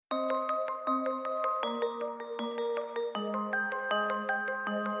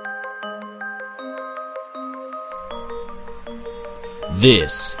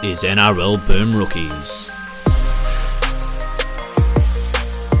This is NRL Boom Rookies.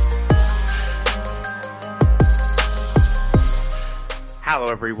 Hello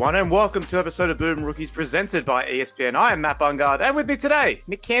everyone and welcome to an episode of Boom Rookies presented by ESPN. I am Matt Bungard and with me today,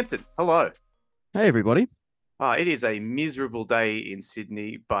 Nick Campton. Hello. Hey everybody. It is a miserable day in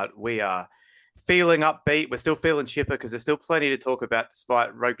Sydney, but we are feeling upbeat. We're still feeling chipper because there's still plenty to talk about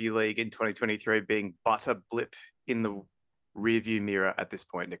despite rugby league in 2023 being but a blip in the rearview mirror at this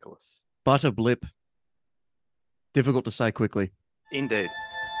point, Nicholas. But a blip. Difficult to say quickly. Indeed.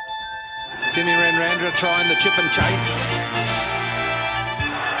 Simi Radradra trying the chip and chase.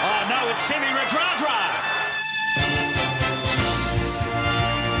 Oh no, it's Simi Radradra.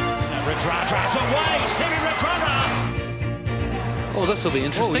 Radradra's away. Simi Radradra. Oh, this will be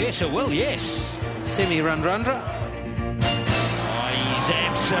interesting. Oh, yes, it will, yes. Simi Radradra. Oh, he's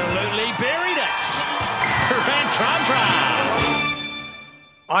absolutely buried it. Radradra.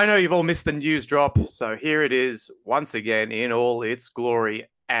 I know you've all missed the news drop, so here it is once again in all its glory.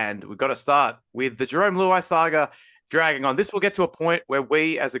 And we've got to start with the Jerome Luai saga dragging on. This will get to a point where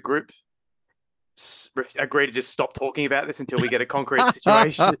we as a group agree to just stop talking about this until we get a concrete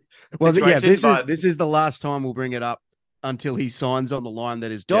situation. This is the last time we'll bring it up until he signs on the line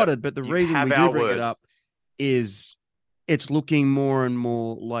that is dotted. Yep. But the reason we do bring it up is it's looking more and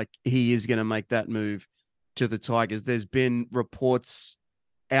more like he is going to make that move to the Tigers. There's been reports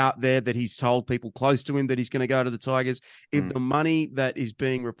out there that he's told people close to him that he's going to go to the Tigers. If the money that is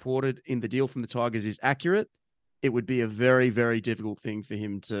being reported in the deal from the Tigers is accurate, it would be a very, very difficult thing for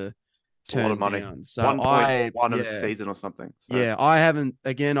him to turn a lot of money. Down. So 1.1 of a season or something. So. Yeah, I haven't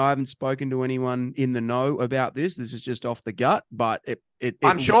spoken to anyone in the know about this. This is just off the gut, but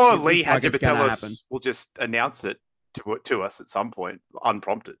I'm sure Lee Hadjipatelis will just announce it to us at some point,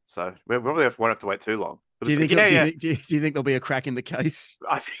 unprompted. So we probably won't have to wait too long. Do you think there'll be a crack in the case?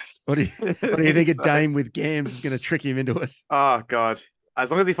 I think. Or do you think a dame with gams is going to trick him into it? Oh God! As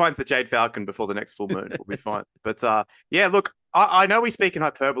long as he finds the Jade Falcon before the next full moon, we'll be fine. But yeah, look, I know we speak in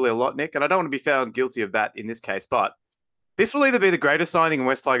hyperbole a lot, Nick, and I don't want to be found guilty of that in this case. But this will either be the greatest signing in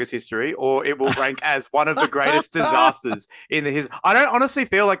West Tigers history, or it will rank as one of the greatest disasters in the history. I don't honestly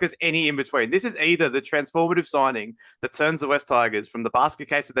feel like there's any in between. This is either the transformative signing that turns the West Tigers from the basket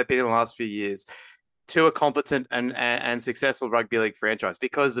case that they've been in the last few years to a competent and successful rugby league franchise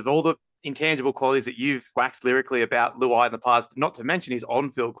because of all the intangible qualities that you've waxed lyrically about Luai in the past, not to mention his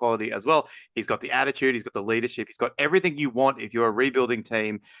on-field quality as well. He's got the attitude, he's got the leadership, he's got everything you want if you're a rebuilding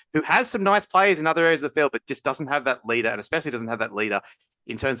team who has some nice players in other areas of the field, but just doesn't have that leader, and especially doesn't have that leader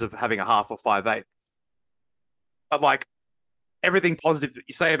in terms of having a half or 5'8". But like everything positive that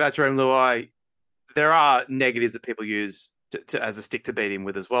you say about Jerome Luai, there are negatives that people use to as a stick to beat him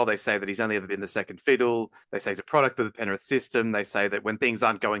with as well. They say that he's only ever been the second fiddle. They say he's a product of the Penrith system. They say that when things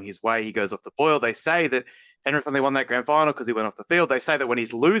aren't going his way, he goes off the boil. They say that Penrith only won that grand final because he went off the field. They say that when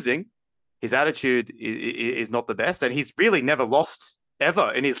he's losing, his attitude is not the best, and he's really never lost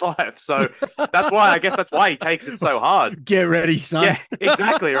ever in his life. So that's why he takes it so hard. Get ready, son. Yeah,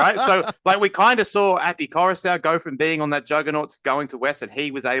 exactly, right? So like we kind of saw Api Coruscant go from being on that juggernaut to going to West, and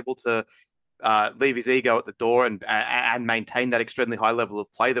he was able to leave his ego at the door and maintain that extremely high level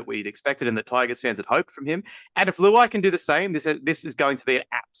of play that we'd expected and that Tigers fans had hoped from him. And if Luai can do the same, this is going to be an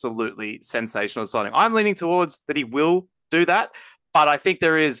absolutely sensational signing. I'm leaning towards that he will do that, but I think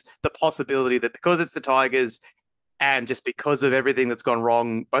there is the possibility that because it's the Tigers and just because of everything that's gone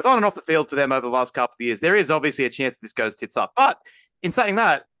wrong, both on and off the field for them over the last couple of years, there is obviously a chance that this goes tits up. But in saying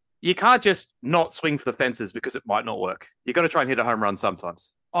that, you can't just not swing for the fences because it might not work. You've got to try and hit a home run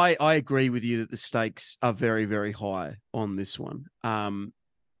sometimes. I agree with you that the stakes are very, very high on this one. And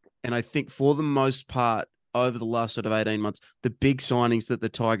I think for the most part, over the last sort of 18 months, the big signings that the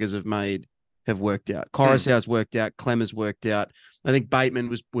Tigers have made have worked out. Coruscant's worked out. Clem has worked out. I think Bateman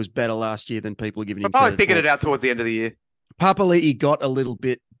was better last year than people are giving him credit for. I figured it out towards the end of the year. Papali'i got a little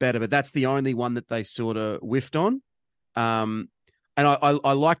bit better, but that's the only one that they sort of whiffed on. And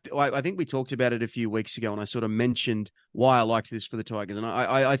I think we talked about it a few weeks ago, and I sort of mentioned why I liked this for the Tigers. And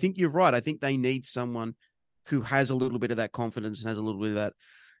I think you're right. I think they need someone who has a little bit of that confidence and has a little bit of that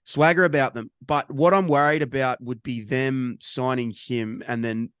swagger about them. But what I'm worried about would be them signing him and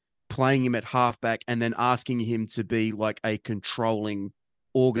then playing him at halfback and then asking him to be like a controlling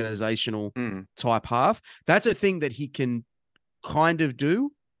organizational type half. That's a thing that he can kind of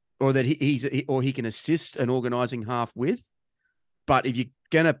do, or that he can assist an organizing half with. But if you're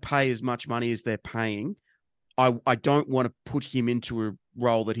going to pay as much money as they're paying, I don't want to put him into a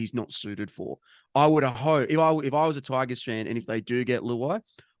role that he's not suited for. I would hope, if I was a Tigers fan and if they do get Luai,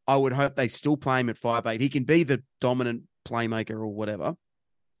 I would hope they still play him at 5'8". He can be the dominant playmaker or whatever.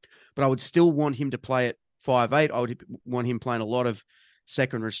 But I would still want him to play at 5'8". I would want him playing a lot of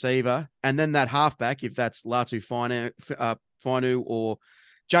second receiver. And then that halfback, if that's Latu Fainu or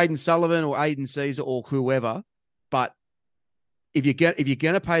Jaden Sullivan or Aiden Caesar or whoever. But if you're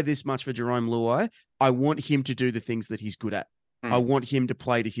going to pay this much for Jerome Luai, I want him to do the things that he's good at. I want him to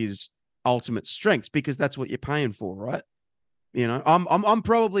play to his ultimate strengths because that's what you're paying for, right? You know, I'm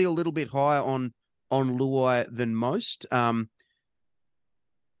probably a little bit higher on Luai than most.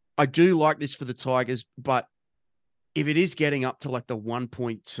 I do like this for the Tigers, but if it is getting up to like the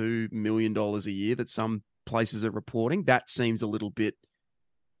 $1.2 million a year that some places are reporting, that seems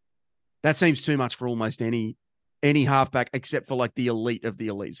too much for almost any halfback except for like the elite of the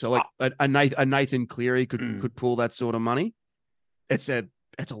elite. So like a Nathan Cleary could pull that sort of money. It's a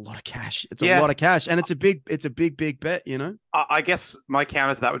lot of cash. It's a lot of cash, and it's a big bet, you know? I guess my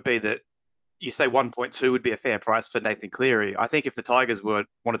counter to that would be that you say 1.2 would be a fair price for Nathan Cleary. I think if the Tigers wanted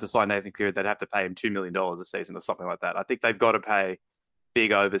to sign Nathan Cleary, they'd have to pay him $2 million a season or something like that. I think they've got to pay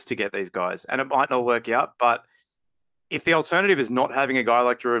big overs to get these guys, and it might not work out. But if the alternative is not having a guy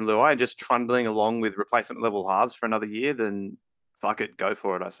like Jerome Luai and just trundling along with replacement level halves for another year, then fuck it, go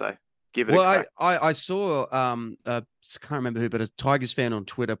for it. I say, give it a crack. I saw can't remember who, but a Tigers fan on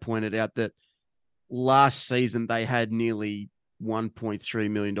Twitter pointed out that last season they had nearly $1.3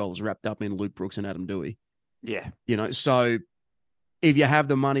 million wrapped up in Luke Brooks and Adam Dewey. Yeah. You know, so if you have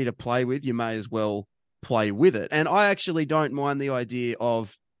the money to play with, you may as well play with it. And I actually don't mind the idea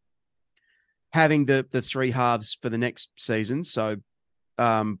of having the three halves for the next season. So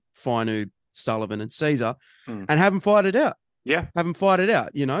Fainu, Sullivan, and Caesar, and have them fight it out. Yeah. Have them fight it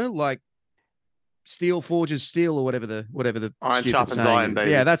out, you know, like steel forges steel or whatever the iron sharpens iron,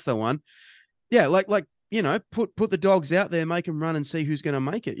 baby. Yeah, that's the one. Yeah, like you know, put the dogs out there, make them run and see who's going to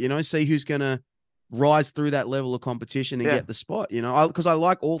make it, you know, see who's going to rise through that level of competition and get the spot, you know, because I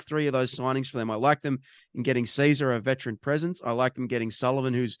like all three of those signings for them. I like them in getting Caesar, a veteran presence. I like them getting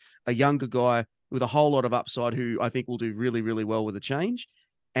Sullivan, who's a younger guy with a whole lot of upside, who I think will do really, really well with a change.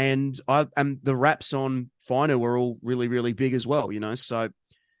 And the wraps on Fino are all really, really big as well, you know. So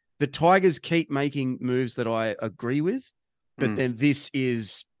the Tigers keep making moves that I agree with, but then this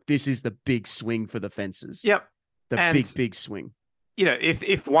is the big swing for the fences. Yep. Big swing. You know,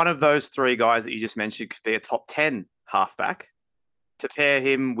 if one of those three guys that you just mentioned could be a top 10 halfback, to pair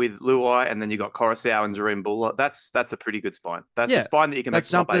him with Luai, and then you got Coruscant and Zareem Buller, that's a pretty good spine. That's a spine that you can make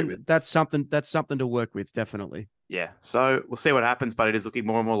something with. That's something to work with, definitely. Yeah. So we'll see what happens, but it is looking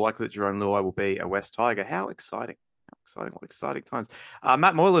more and more likely that Jerome Luai will be a West Tiger. How exciting. What exciting times.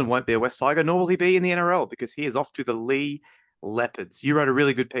 Matt Moylan won't be a West Tiger, nor will he be in the NRL, because he is off to the Lee Leopards. You wrote a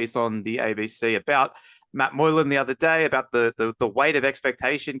really good piece on the ABC about Matt Moylan the other day, about the weight of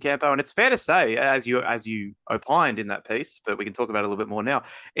expectation, Campo, and it's fair to say, as you opined in that piece, but we can talk about it a little bit more now,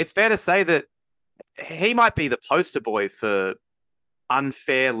 it's fair to say that he might be the poster boy for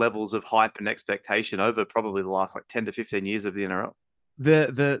unfair levels of hype and expectation over probably the last 10 to 15 years of the NRL.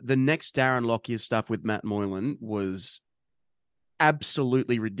 The next Darren Lockyer stuff with Matt Moylan was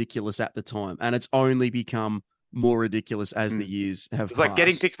absolutely ridiculous at the time, and it's only become more ridiculous as the years have passed. It was like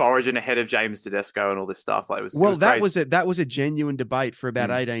getting picked for Origin ahead of James Tedesco and all this stuff. That was a genuine debate for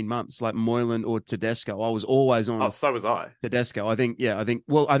about 18 months, like Moylan or Tedesco. I was always on. Oh, so was I. Tedesco. I think in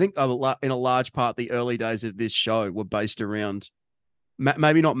a large part, the early days of this show were based around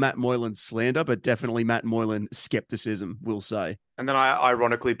maybe not Matt Moylan slander, but definitely Matt Moylan skepticism, we'll say. And then I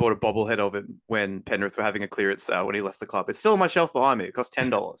ironically bought a bobblehead of it when Penrith were having a clearance sale when he left the club. It's still on my shelf behind me. It cost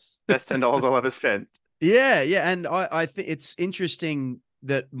 $10. Best $10 I'll ever spend. Yeah. And I think it's interesting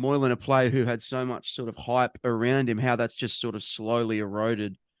that Moylan, a player who had so much sort of hype around him, how that's just sort of slowly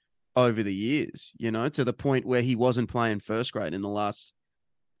eroded over the years, you know, to the point where he wasn't playing first grade in the last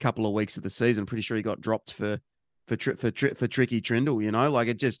couple of weeks of the season. I'm pretty sure he got dropped for Tricky Trindle, you know, like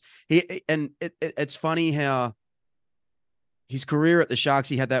it's funny how his career at the Sharks,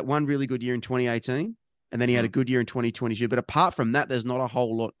 he had that one really good year in 2018, and then he had a good year in 2022. But apart from that, there's not a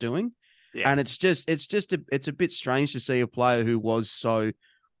whole lot doing. Yeah. And it's a bit strange to see a player who was so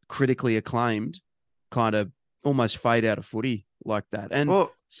critically acclaimed kind of almost fade out of footy like that. And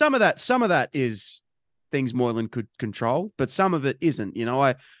some of that is things Moylan could control, but some of it isn't. You know,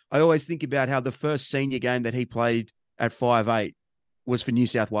 I always think about how the first senior game that he played at 5'8" was for New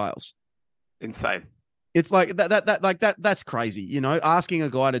South Wales. Insane. It's like that's crazy. You know, asking a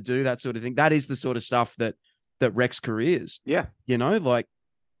guy to do that sort of thing, that is the sort of stuff that wrecks careers. Yeah. You know, like,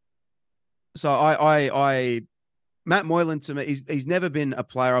 so I Matt Moylan, to me, he's never been a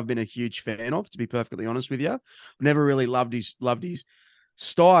player I've been a huge fan of, to be perfectly honest with you. Never really loved his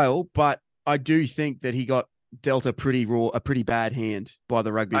style, but I do think that he got dealt a pretty bad hand by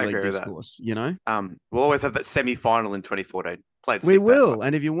the rugby I league agree with that. discourse. You know, We'll always have that semi-final in 2014. Played we sick that will. time.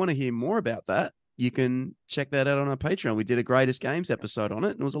 And if you want to hear more about that, you can check that out on our Patreon. We did a greatest games episode on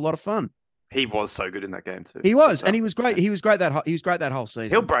it, and it was a lot of fun. He was so good in that game too. He was, and he was great. He was great that whole season.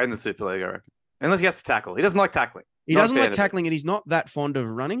 He'll brain the Super League, I reckon. Unless he has to tackle. He doesn't like tackling. He doesn't like tackling, and he's not that fond of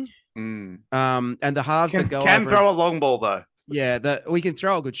running. Mm. And the halves that go can over throw a long ball though. Yeah, we can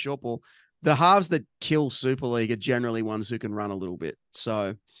throw a good short ball. The halves that kill Super League are generally ones who can run a little bit.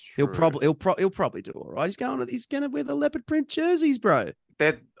 So he'll probably do all right. He's going to wear the leopard print jerseys, bro.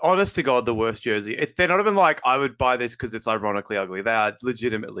 They're honest to God the worst jersey. They're not even like I would buy this because it's ironically ugly. They are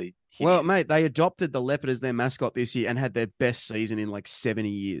legitimately hideous. Well, mate, they adopted the leopard as their mascot this year and had their best season in like 70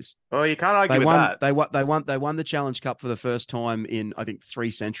 years. Well, you can't argue with that. They won the Challenge Cup for the first time in I think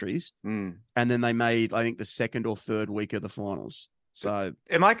 3 centuries, and then they made I think the second or third week of the finals. So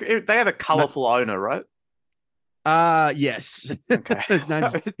they have a colourful owner, right? Yes. Okay.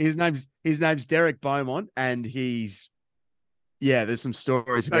 his name's Derek Beaumont, and there's some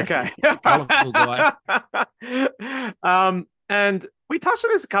stories about colourful guy. And we touched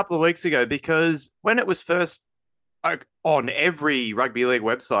on this a couple of weeks ago because when it was first on every rugby league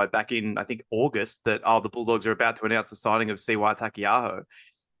website back in, I think, August, that, the Bulldogs are about to announce the signing of CY Takiaho.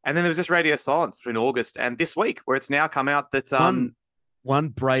 And then there was just radio silence between August and this week, where it's now come out that one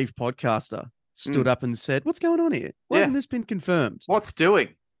brave podcaster stood up and said, "What's going on here? Why hasn't this been confirmed? What's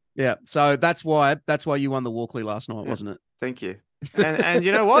doing?" Yeah, so that's why you won the Walkley last night, wasn't it? Thank you. And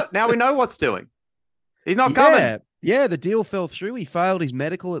you know what? Now we know what's doing. He's not coming. Yeah, the deal fell through. He failed his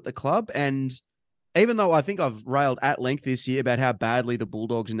medical at the club, and even though I think I've railed at length this year about how badly the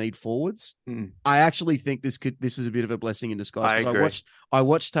Bulldogs need forwards, I actually think this is a bit of a blessing in disguise. I agree. I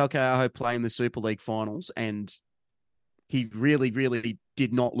watched Taukeiaho play in the Super League finals, and he really, really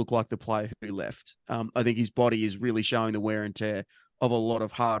did not look like the player who left. I think his body is really showing the wear and tear of a lot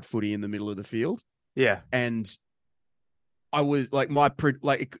of hard footy in the middle of the field. Yeah. And I was like, who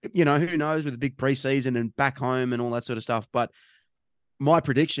knows with a big preseason and back home and all that sort of stuff. But my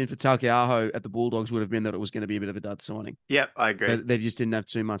prediction for Taukeiaho at the Bulldogs would have been that it was going to be a bit of a dud signing. Yep, I agree. They just didn't have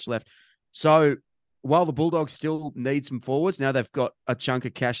too much left. So while the Bulldogs still need some forwards, now they've got a chunk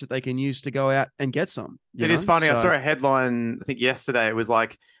of cash that they can use to go out and get some. It is funny. I saw a headline, I think yesterday, it was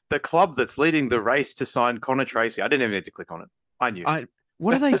like, the club that's leading the race to sign Connor Tracy. I didn't even need to click on it. I knew.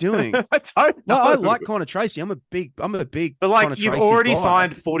 What are they doing? I don't know. No, I like Connor Tracy. I'm a big. But like, Connor you've Tracy already guy.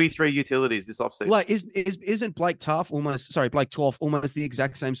 signed 43 utilities this offseason. Like, isn't Blake Tough Blake Tough almost the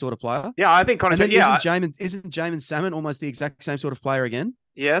exact same sort of player? Yeah, I think Connor Tracy. Yeah, isn't Jamin Salmon almost the exact same sort of player again?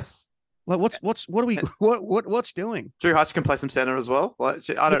 Yes. Like, what's doing? Drew Hutch can play some center as well. Like,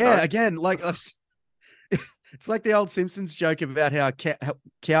 I don't know. Yeah, again, like it's like the old Simpsons joke about how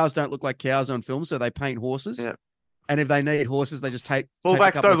cows don't look like cows on film, so they paint horses. Yeah. And if they need horses, they just tape.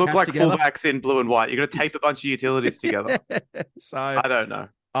 Fullbacks don't look like fullbacks in blue and white. You're going to tape a bunch of utilities together. So I don't know.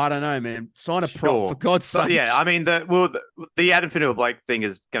 I don't know, man. Sign a prop for God's sake. Yeah, I mean the Adam Finua-Blake thing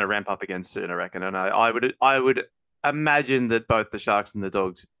is going to ramp up again soon, I reckon. And I would imagine that both the Sharks and the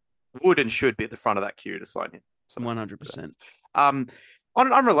Dogs would and should be at the front of that queue to sign him. So, 100%. On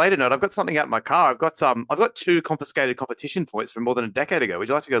an unrelated note, I've got something out in my car. I've got 2 confiscated competition points from more than a decade ago. Would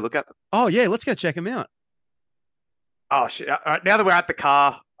you like to go look at them? Oh yeah, let's go check them out. Oh shit! All right, now that we're at the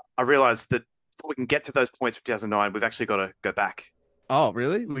car, I realised that before we can get to those points from 2009, we've actually got to go back. Oh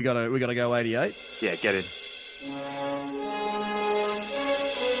really? We gotta go 88. Yeah, get in.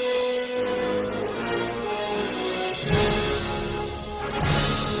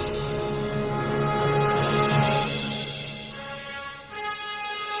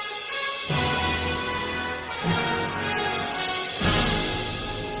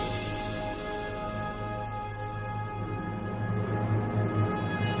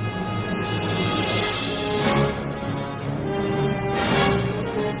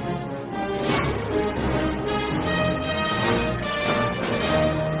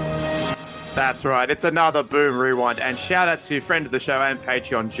 That's right. It's another Boom Rewind. And shout out to friend of the show and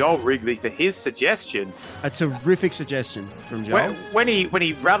Patreon, Joel Wrigley, for his suggestion. A terrific suggestion from Joel. When he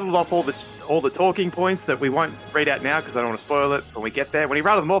rattled off all the talking points that we won't read out now because I don't want to spoil it when we get there. When he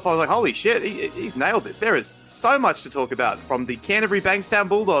rattled them off, I was like, holy shit, he's nailed this. There is so much to talk about from the Canterbury-Bankstown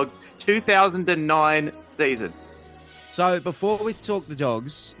Bulldogs 2009 season. So before we talk the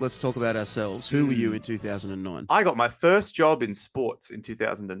Dogs, let's talk about ourselves. Who were you in 2009? I got my first job in sports in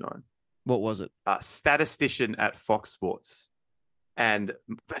 2009. What was it? Statistician at Fox Sports. And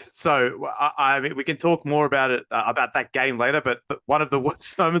so, I mean, we can talk more about it, about that game later, but one of the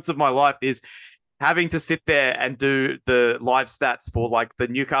worst moments of my life is having to sit there and do the live stats for like the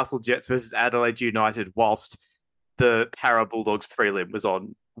Newcastle Jets versus Adelaide United whilst the Para Bulldogs prelim was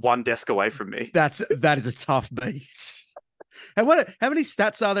on one desk away from me. That is a tough beat. And how many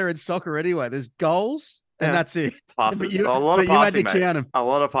stats are there in soccer anyway? There's goals and that's it. Passes. You, a lot of passing, mate. Count them. A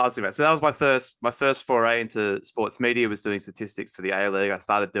lot of passing, mate. So that was my first foray into sports media, was doing statistics for the A League. I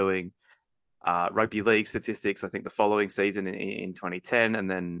started doing rugby league statistics, I think the following season in 2010, and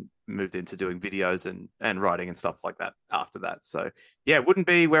then moved into doing videos and writing and stuff like that after that. So yeah, wouldn't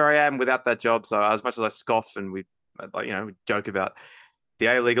be where I am without that job. So as much as I scoff and we joke about the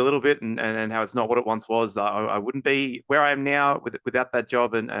A League a little bit and how it's not what it once was, I wouldn't be where I am now without that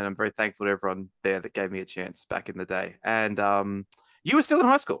job. And I'm very thankful to everyone there that gave me a chance back in the day. And you were still in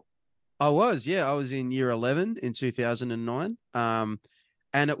high school. I was in year 11 in 2009.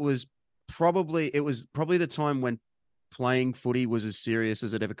 And it was probably the time when playing footy was as serious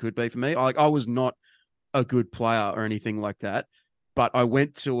as it ever could be for me. I was not a good player or anything like that, but I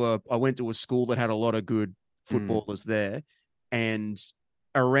went to a school that had a lot of good footballers there. And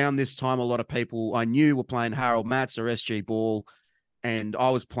around this time, a lot of people I knew were playing Harold Matts or SG Ball, and I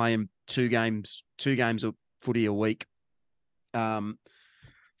was playing two games of footy a week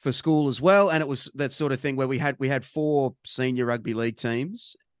for school as well. And it was that sort of thing where we had 4 senior rugby league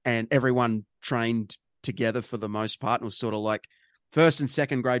teams, and everyone trained together for the most part. And it was sort of like first and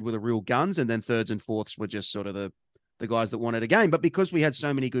second grade were the real guns, and then thirds and fourths were just sort of the guys that wanted a game. But because we had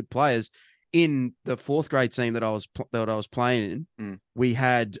so many good players in the 4th grade team that I was playing in, we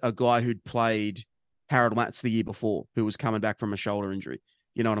had a guy who'd played Harold Matts the year before, who was coming back from a shoulder injury.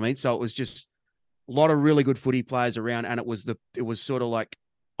 You know what I mean? So it was just a lot of really good footy players around, and it was sort of like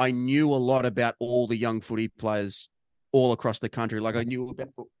I knew a lot about all the young footy players all across the country. Like I knew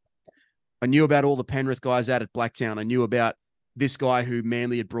about all the Penrith guys out at Blacktown. I knew about this guy who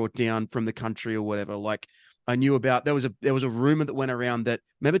Manly had brought down from the country or whatever. Like I knew about, there was a rumor that went around that,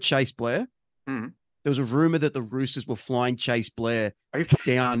 remember Chase Blair? There was a rumor that the Roosters were flying Chase Blair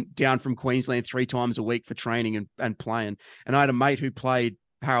down from Queensland 3 times a week for training and playing. And I had a mate who played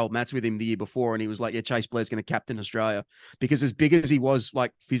Harold Matts with him the year before, and he was like, yeah, Chase Blair's going to captain Australia, because as big as he was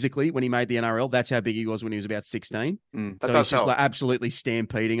like physically when he made the NRL, that's how big he was when he was about 16. So he's just like absolutely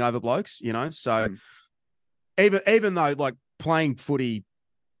stampeding over blokes, you know? So even though like playing footy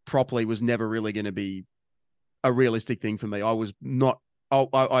properly was never really going to be a realistic thing for me, I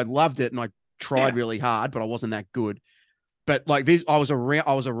loved it and I tried really hard, but I wasn't that good. But like this, I was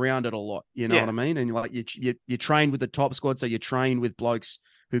around it a lot. You know what I mean? And like you trained with the top squad, so you trained with blokes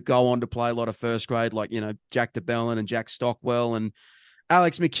who go on to play a lot of first grade, like Jack DeBellin and Jack Stockwell and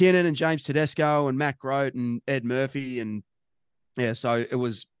Alex McKinnon and James Tedesco and Matt Grote and Ed Murphy, and so it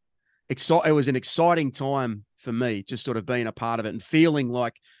was an exciting time for me, just sort of being a part of it and feeling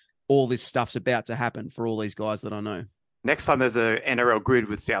like all this stuff's about to happen for all these guys that I know. Next time there's a NRL grid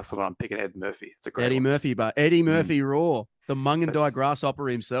with Southland, I'm picking Ed Murphy. It's a great Murphy, but Eddie Murphy Raw, the Mungandai grasshopper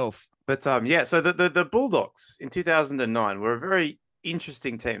himself. But so the Bulldogs in 2009 were a very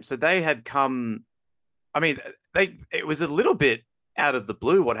interesting team. So they had come, it was a little bit out of the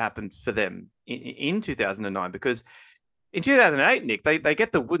blue what happened for them in 2009, because in 2008, Nick, they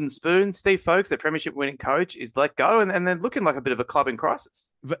get the wooden spoon. Steve Folkes, their premiership winning coach, is let go, and they're looking like a bit of a club in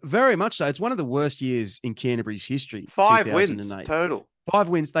crisis. Very much so. It's one of the worst years in Canterbury's history. 5 wins total. 5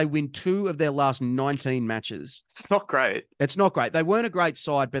 wins. They win 2 of their last 19 matches. It's not great. They weren't a great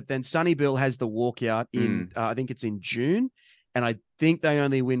side, but then Sonny Bill has the walkout in, I think it's in June, and I think they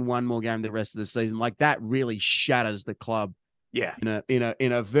only win 1 more game the rest of the season. Like that really shatters the club. Yeah.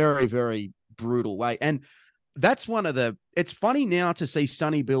 In a very, very brutal way. And that's it's funny now to see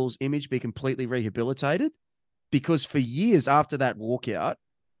Sonny Bill's image be completely rehabilitated, because for years after that walkout,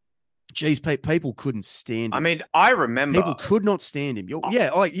 people couldn't stand him. I mean, I remember people could not stand him.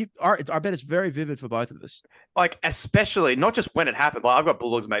 I bet it's very vivid for both of us. Like, especially not just when it happened. Like, I've got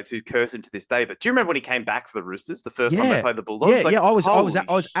Bulldogs mates who curse him to this day. But do you remember when he came back for the Roosters the first time they played the Bulldogs?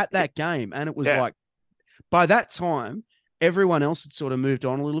 I was at that game, and it was like by that time everyone else had sort of moved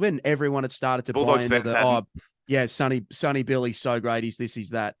on a little bit, and everyone had started to buy into Sonny Bill, he's so great, he's this, he's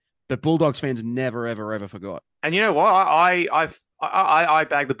that. But Bulldogs fans never, ever, ever forgot. And you know what? I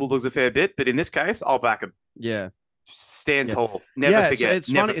bag the Bulldogs a fair bit, but in this case, I'll back them. Yeah. Stand tall. Never forget.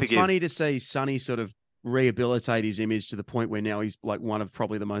 So it's funny to see Sonny sort of rehabilitate his image to the point where now he's like one of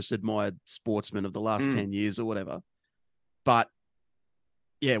probably the most admired sportsmen of the last 10 years or whatever. But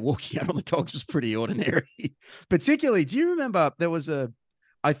yeah, walking out on the Dogs was pretty ordinary. Particularly, do you remember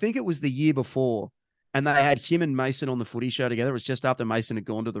I think it was the year before, and they had him and Mason on the footy show together. It was just after Mason had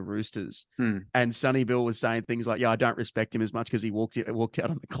gone to the Roosters. And Sonny Bill was saying things like, I don't respect him as much because he walked out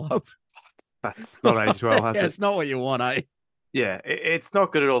on the club. That's not aged well, has Yeah, it? it's not what you want, eh? Yeah, it's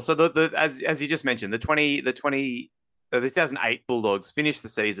not good at all. So as you just mentioned, the 2008 Bulldogs finished the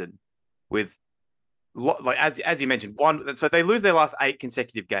season with like as you mentioned, one. So they lose their last 8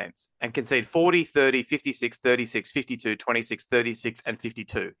 consecutive games and concede 40, 30, 56, 36, 52, 26, 36, and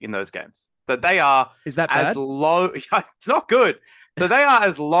 52 in those games. So they are Is that as bad? low. It's not good. So they are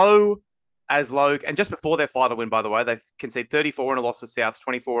as low. And just before their final win, by the way, they concede 34 in a loss to Souths,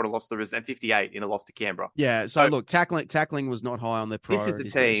 24 in a loss to the Roosters, and 58 in a loss to Canberra. Yeah. So look, tackling was not high on their This is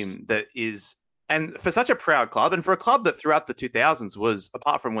priorities a team that is, and for such a proud club, and for a club that throughout the 2000s was,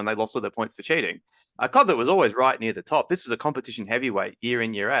 apart from when they lost all their points for cheating, a club that was always right near the top. This was a competition heavyweight year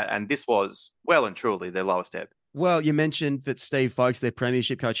in, year out, and this was well and truly their lowest ebb. Well, you mentioned that Steve Folkes, their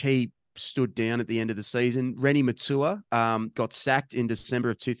premiership coach, he stood down at the end of the season. Rennie Matua got sacked in December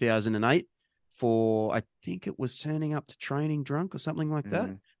of 2008 for, I think it was turning up to training drunk or something like that,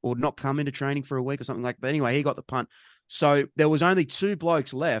 or not come into training for a week or something like that. Anyway, he got the punt. So there was only 2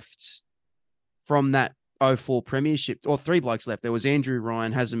 blokes left from that 04 premiership, or 3 blokes left. There was Andrew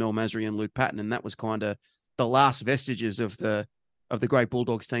Ryan, Hazem El Masri, and Luke Patton, and that was kind of the last vestiges of the great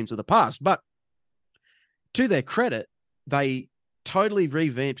Bulldogs teams of the past. But to their credit, they totally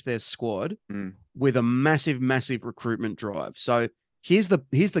revamped their squad with a massive, massive recruitment drive. So here's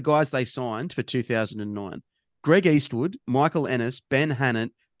the guys they signed for 2009. Greg Eastwood, Michael Ennis, Ben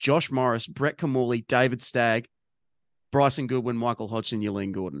Hannant, Josh Morris, Brett Kamali, David Stagg, Bryson Goodwin, Michael Hodgson,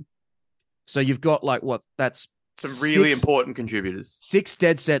 Yleen Gordon. So you've got that's some really important contributors. 6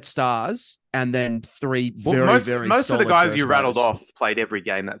 dead set stars, and then 3 very most of the guys you rattled raters. off played every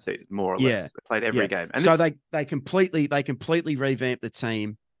game that season, more or less. They played every game. And so they completely revamped the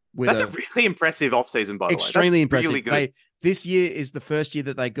team. That's a really impressive offseason, by the way. Extremely impressive. Really good. This year is the first year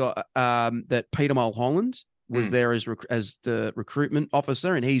that they got that Peter Mulholland was there as the recruitment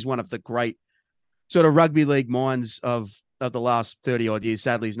officer, and he's one of the great sort of rugby league minds of the last 30 odd years.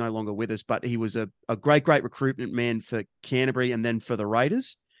 Sadly, he's no longer with us, but he was a great recruitment man for Canterbury and then for the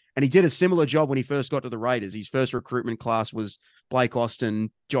Raiders. And he did a similar job when he first got to the Raiders. His first recruitment class was Blake Austin,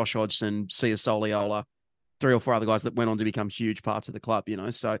 Josh Hodgson, Sia Soliola, 3 or 4 other guys that went on to become huge parts of the club,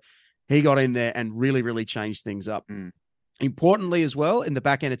 So he got in there and really, really changed things up. Importantly as well, in the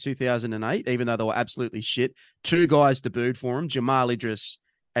back end of 2008, even though they were absolutely shit, 2 guys debuted for him, Jamal Idris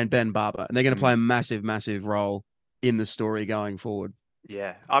and Ben Barber. And they're going to play a massive, massive role in the story going forward.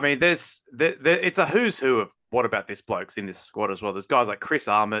 Yeah. I mean, it's a who's who of what about this blokes in this squad as well. There's guys like Chris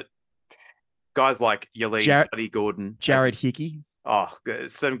Armott, guys like Yleen, Buddy Gordon, Jared Hickey. Oh,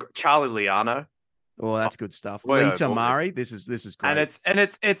 some Charlie Liano. Oh, that's good stuff. Lee Tamari. This is great. And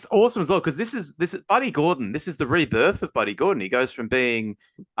it's awesome as well, because this is Buddy Gordon. This is the rebirth of Buddy Gordon. He goes from being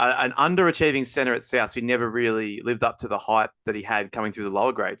an underachieving center at South who never really lived up to the hype that he had coming through the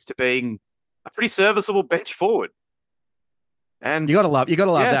lower grades to being a pretty serviceable bench forward. And you gotta love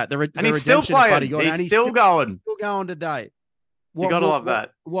that. And he's still playing. He's still going. Still going today. You gotta love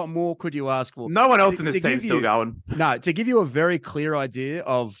that. What more could you ask for? No one else in this team's still going. No, to give you a very clear idea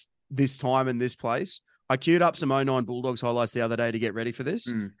of this time and this place, I queued up some 09 Bulldogs highlights the other day to get ready for this.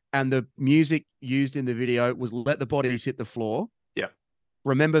 And the music used in the video was Let the Bodies Hit the Floor. Yeah.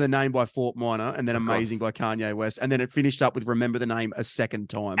 Remember the Name by Fort Minor, and then Amazing by Kanye West. And then it finished up with Remember the Name a second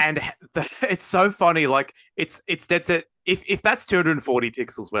time. And it's so funny. Like it's dead set. If that's 240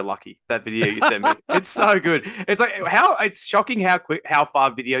 pixels, we're lucky. That video you sent me. It's so good. It's like it's shocking how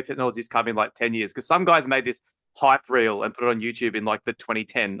far video technology has come in like 10 years. Because some guys made this hype reel and put it on YouTube in like the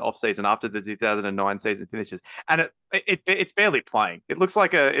 2010 off season after the 2009 season finishes, and it's barely playing. It looks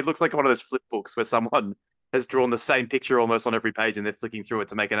like one of those flip books where someone has drawn the same picture almost on every page and they're flicking through it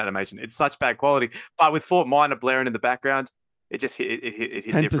to make an animation. It's such bad quality, but with Fort Minor blaring in the background, it just hit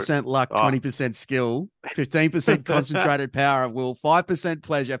 10% luck, 20% skill, 15% concentrated power of will, 5%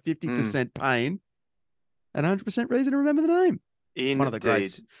 pleasure, 50% pain, and 100% reason to remember the name. Indeed. One of the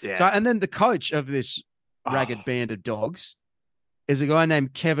greats. Yeah. So, and then the coach of this ragged band of dogs is a guy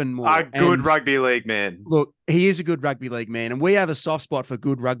named Kevin Moore. A good rugby league man. Look, he is a good rugby league man, and we have a soft spot for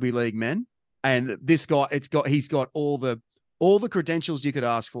good rugby league men. And this guy, he's got all the credentials you could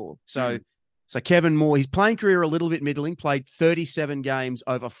ask for. So Kevin Moore, his playing career a little bit middling, played 37 games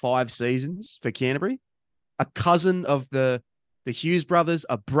over 5 seasons for Canterbury. A cousin of the Hughes brothers,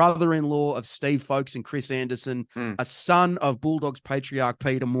 a brother-in-law of Steve Folkes and Chris Anderson, a son of Bulldogs patriarch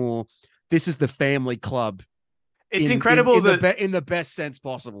Peter Moore. This is the family club. It's incredible in the best sense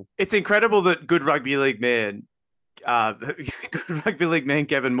possible. It's incredible that good rugby league man good rugby league man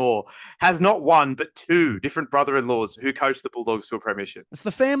Kevin Moore has not one but two different brother-in-laws who coached the Bulldogs to a premiership. It's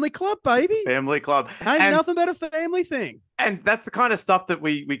the family club, baby. Family club. Ain't nothing but a family thing. And that's the kind of stuff that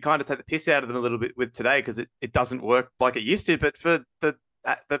we kind of take the piss out of them a little bit with today because it doesn't work like it used to. But for the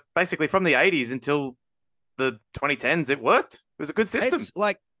basically from the 80s until the 2010s, it worked. It was a good system. It's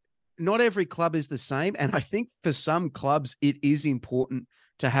like not every club is the same. And I think for some clubs, it is important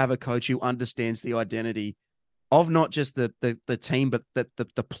to have a coach who understands the identity of not just the team, but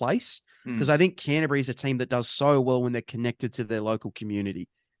the place. Because I think Canterbury is a team that does so well when they're connected to their local community,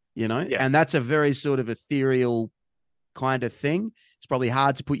 you know? Yeah. And that's a very sort of ethereal kind of thing. It's probably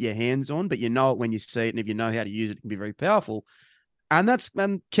hard to put your hands on, but you know it when you see it. And if you know how to use it, it can be very powerful. And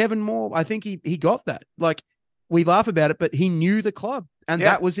Kevin Moore, I think he got that. Like, we laugh about it, but he knew the club. And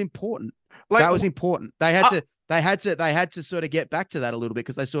that was important. That was important. They had to sort of get back to that a little bit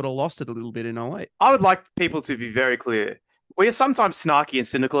because they sort of lost it a little bit in 08. I would like people to be very clear. We are sometimes snarky and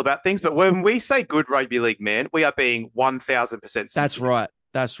cynical about things, but when we say good rugby league man, we are being 1,000% sincere. That's right.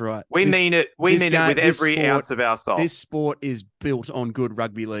 That's right. We mean it. We mean it with every ounce of our soul. This sport is built on good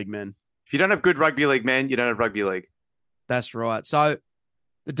rugby league men. If you don't have good rugby league men, you don't have rugby league. That's right. So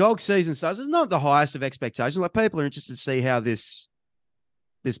the dog season starts. It's not the highest of expectations. Like, people are interested to see how this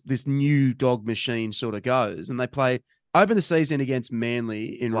new dog machine sort of goes. And they open the season against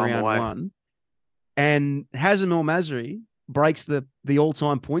Manly in round one. And Hazem El Masri breaks the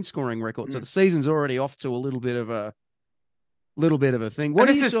all-time point scoring record. So the season's already off to a little bit of a thing. What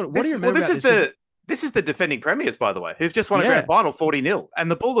do you remember about this? This is the defending premiers, by the way, who've just won a grand final 40-0.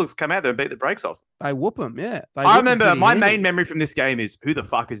 And the Bulldogs come out there and beat the brakes off. They whoop them, yeah. I remember my main memory from this game is, who the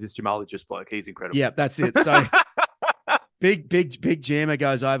fuck is this Jamalogist bloke? He's incredible. Yeah, that's it. So big jammer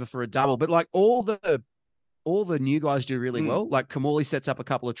goes over for a double. But like all the new guys do really well. Like Kamali sets up a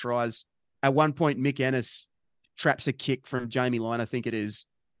couple of tries. At one point, Mick Ennis traps a kick from Jamie Lyon, I think it is,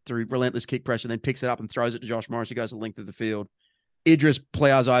 through relentless kick pressure, then picks it up and throws it to Josh Morris, who goes the length of the field. Idris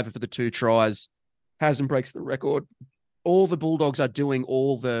plows over for the 2 tries. Hasn't breaks the record. All the Bulldogs are doing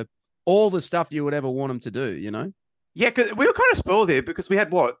all the stuff you would ever want them to do, you know? Yeah, because we were kind of spoiled here because we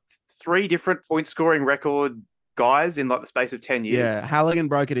had 3 different point scoring record guys in like the space of 10 years. Yeah, Halligan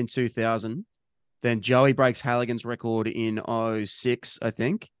broke it in 2000. Then Joey breaks Halligan's record in 06, I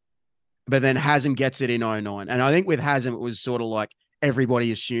think. But then Hazem gets it in 09. And I think with Hazem, it was sort of like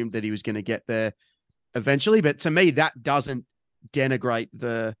everybody assumed that he was going to get there eventually. But to me, that doesn't denigrate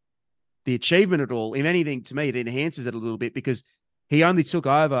the achievement at all. If anything, to me, it enhances it a little bit because he only took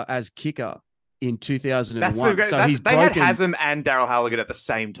over as kicker in 2001. They had Hazem and Daryl Halligan at the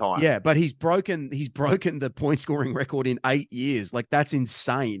same time. Yeah, but he's broken the point scoring record in 8 years. Like, that's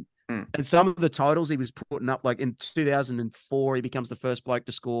insane. And some of the totals he was putting up, like in 2004, he becomes the first bloke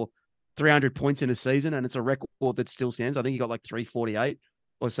to score 300 points in a season, and it's a record that still stands. I think he got like 348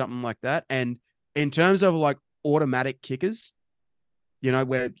 or something like that. And in terms of like automatic kickers, you know,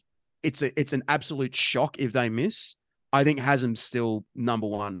 where it's an absolute shock if they miss, I think Hazem's still number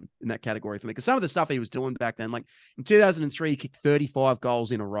one in that category for me. Because some of the stuff he was doing back then, like in 2003, he kicked 35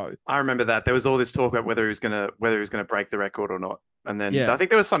 goals in a row. I remember that. There was all this talk about whether he was gonna break the record or not. And then I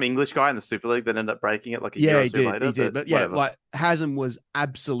think there was some English guy in the Super League that ended up breaking it like a year or two later. He did. But yeah, like Hazem was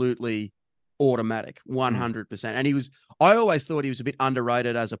absolutely automatic, 100%. And I always thought he was a bit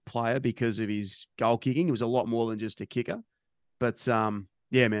underrated as a player because of his goal kicking. He was a lot more than just a kicker. But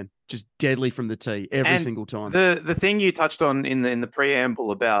yeah, man, just deadly from the tee every single time. The thing you touched on in the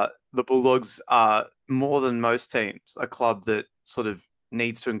preamble about the Bulldogs are more than most teams, a club that sort of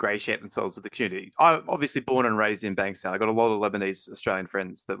needs to ingratiate themselves with the community. I'm obviously born and raised in Bankstown. I got a lot of Lebanese Australian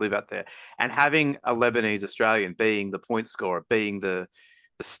friends that live out there, and having a Lebanese Australian being the point scorer, being the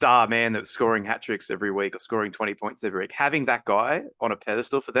star man that's scoring hat tricks every week or scoring 20 points every week, having that guy on a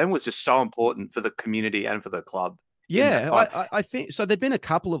pedestal for them was just so important for the community and for the club. Yeah, I think so. There'd been a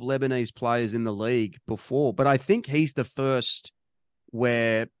couple of Lebanese players in the league before, but I think he's the first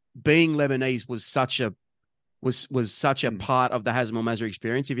where being Lebanese was such a part of the Hazem El Masri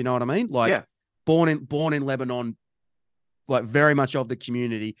experience, if you know what I mean. Like born in Lebanon, like very much of the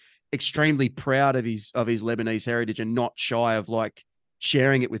community, extremely proud of his Lebanese heritage and not shy of like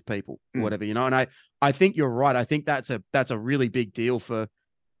sharing it with people, or whatever, you know. And I think you're right. I think that's a really big deal for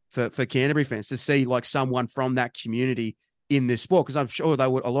Canterbury fans to see like someone from that community in this sport, because I'm sure a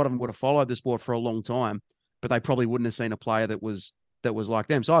lot of them would have followed the sport for a long time, but they probably wouldn't have seen a player that was like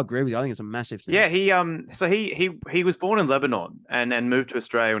them. So I agree with you. I think it's a massive thing. Yeah, he was born in Lebanon and moved to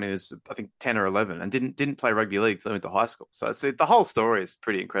Australia when he was, I think, 10 or 11 and didn't play rugby league until he went to high school. So the whole story is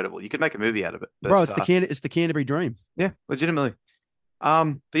pretty incredible. You could make a movie out of it. But, bro, it's the Canterbury dream. Yeah, legitimately.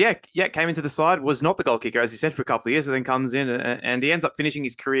 But yeah, came into the side, was not the goal kicker, as you said, for a couple of years, and then comes in and he ends up finishing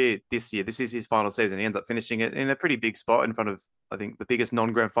his career this year. This is his final season. He ends up finishing it in a pretty big spot in front of, I think, the biggest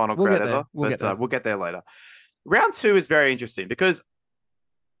non-grand final crowd ever. We'll get there later. Round 2 is very interesting because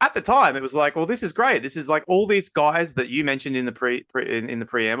at the time it was like, well, this is great. This is like all these guys that you mentioned in the in the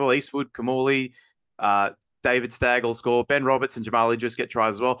preamble: Eastwood, Kamali, David Stagg all score. Ben Roberts and Jamal Idris get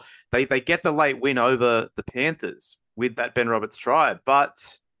tries as well. They get the late win over the Panthers with that Ben Roberts try, but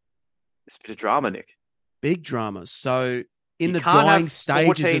it's a bit of drama, Nick. Big drama. So in the dying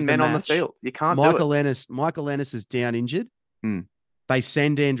stages of the men match, on the field, you can't. Michael Ennis is down injured. They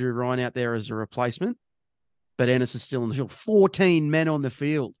send Andrew Ryan out there as a replacement, but Ennis is still in the field. 14 men on the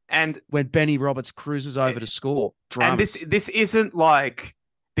field, and when Benny Roberts cruises over to score, dramas. And this isn't like,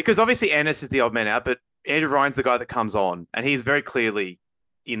 because obviously Ennis is the odd man out, but Andrew Ryan's the guy that comes on, and he's very clearly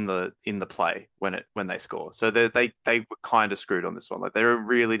in the play when they score. So they were kind of screwed on this one. Like, they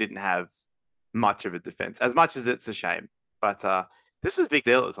really didn't have much of a defense, as much as it's a shame. But this was a big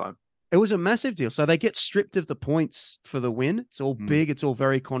deal at the time. It was a massive deal. So they get stripped of the points for the win. It's all big. It's all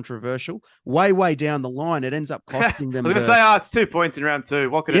very controversial. Way down the line, it ends up costing them. I was going to say, it's 2 points in round 2.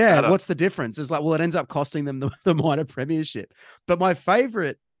 What could it matter? What's the difference? It's like, well, it ends up costing them the minor premiership. But my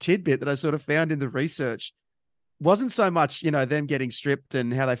favorite tidbit that I sort of found in the research wasn't so much, them getting stripped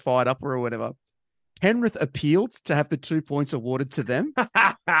and how they fired up or whatever. Penrith appealed to have the 2 points awarded to them,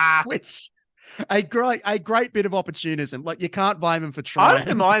 which a great bit of opportunism. Like, you can't blame them for trying. I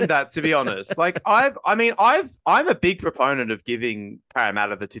don't mind that, to be honest. Like, I'm a big proponent of giving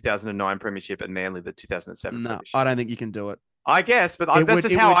Parramatta the 2009 premiership and Manly the 2007 premiership. I don't think you can do it. I guess, but that's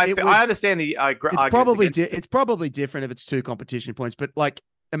just how I understand the. It's probably different if it's 2 competition points, but like,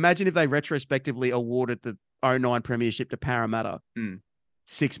 imagine if they retrospectively awarded the 2009 premiership to Parramatta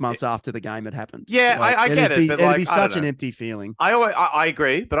 6 months after the game had happened. Yeah, like, I get it, but it'd be such an empty feeling. I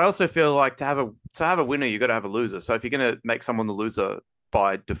agree, but I also feel like to have a winner, you got to have a loser. So if you're going to make someone the loser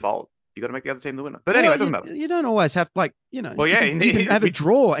by default, you got to make the other team the winner. But anyway, it doesn't matter. You don't always have, like, Well, yeah, you can have a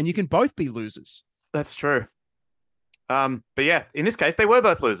draw, and you can both be losers. That's true. But yeah, in this case, they were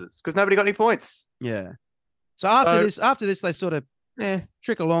both losers because nobody got any points. Yeah. So after this, they sort of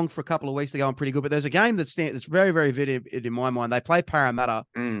trick along for a couple of weeks. They're going pretty good. But there's a game that's very, very vivid in my mind. They play Parramatta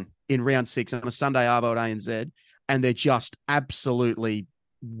in round 6 on a Sunday arvo at ANZ, and they're just absolutely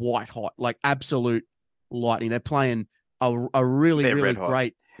white hot, like absolute lightning. They're playing a really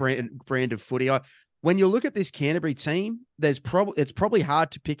great brand of footy. When you look at this Canterbury team, it's probably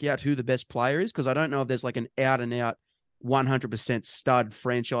hard to pick out who the best player is, because I don't know if there's like an out and out 100% stud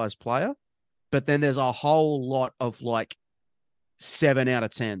franchise player, but then there's a whole lot of like 7 out of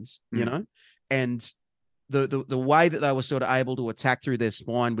 10s, and the way that they were sort of able to attack through their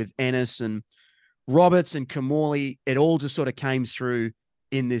spine with Ennis and Roberts and Kamali, it all just sort of came through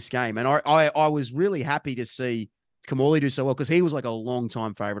in this game. And I was really happy to see Kamali do so well, because he was like a long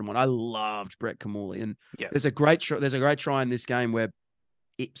time favorite of mine. I loved Brett Kamali, and there's a great try in this game where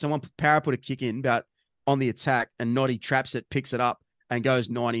Parra put a kick in about on the attack, and Noddy traps it, picks it up, and goes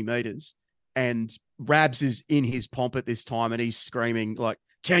 90 meters. And Rabs is in his pomp at this time, and he's screaming like,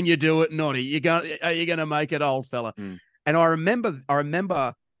 "Can you do it, Noddy? Are you gonna make it, old fella?" And I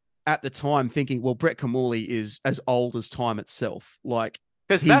remember at the time thinking, well, Brett Kamali is as old as time itself. Like,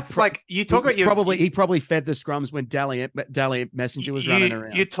 because that's like, you talk about he probably fed the scrums when Dally Messenger was running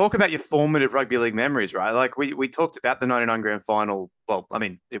around. You talk about your formative rugby league memories, right? Like, we talked about the 99 grand final. Well, I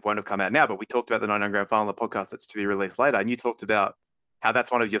mean, it won't have come out now, but we talked about the 99 grand final, the podcast that's to be released later, and you talked about how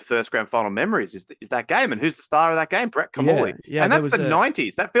that's one of your first grand final memories is that game. And who's the star of that game? Brett Kamali. Yeah, and that's the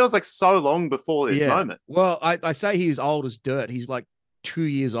 90s. That feels like so long before this moment. Well, I say he's old as dirt. He's like 2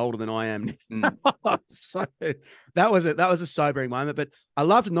 years older than I am. So that was a sobering moment. But I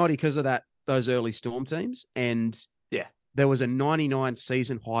loved Noddy because of those early Storm teams. And there was a 99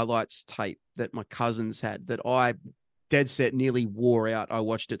 season highlights tape that my cousins had that I dead set nearly wore out. I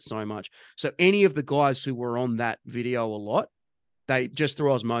watched it so much. So any of the guys who were on that video a lot, they just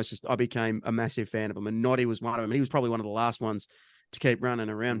through osmosis, I became a massive fan of him. And Noddy was one of them. He was probably one of the last ones to keep running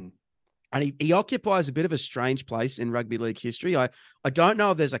around. And he occupies a bit of a strange place in rugby league history. I don't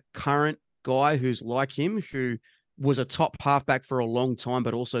know if there's a current guy who's like him, who was a top halfback for a long time,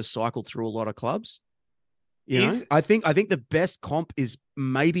 but also cycled through a lot of clubs. I think the best comp is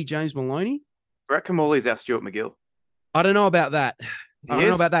maybe James Maloney. Brett Kamali is our Stuart McGill. I don't know about that.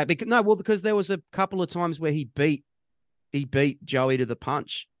 Because there was a couple of times where he beat Joey to the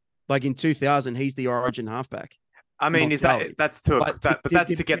punch. Like in 2000, he's the Origin halfback. I mean, that's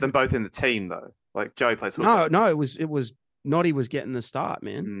to get them both in the team though? Like Joey plays hooker. No, it was Noddy was getting the start,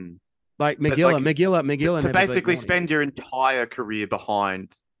 man. Like But, McGilla to never basically beat Notty. spend your entire career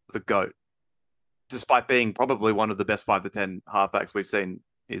behind the GOAT, despite being probably one of the best 5 to 10 halfbacks we've seen,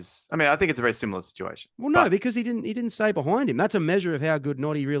 I think it's a very similar situation. Well, no, because he didn't stay behind him. That's a measure of how good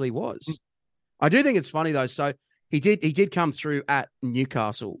Notty really was. I do think it's funny though. So he did come through at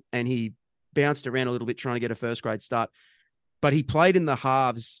Newcastle and he bounced around a little bit trying to get a first grade start. But he played in the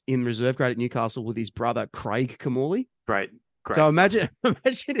halves in reserve grade at Newcastle with his brother Craig Camorley. Great. So imagine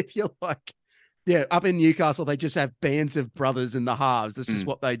if you're like, up in Newcastle, they just have bands of brothers in the halves. This is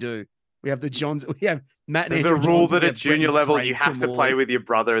what they do. We have the Johns. We have Matt. There's and a Andrew rule Johns, that we at have junior Brent level Craig you have to Camorley. play with your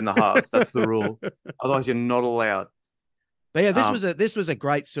brother in the halves. That's the rule. Otherwise, you're not allowed. But yeah, this was a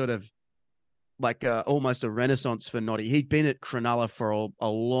great sort of like almost a renaissance for Notty. He'd been at Cronulla for a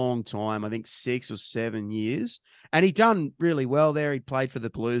long time, I think 6 or 7 years, and he'd done really well there. He played for the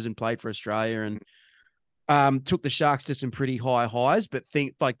Blues and played for Australia and took the Sharks to some pretty high highs, but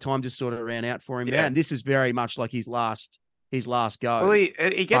time just sort of ran out for him there. And this is very much like his last go. Well,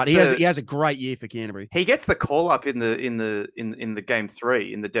 he has a great year for Canterbury. He gets the call up in the game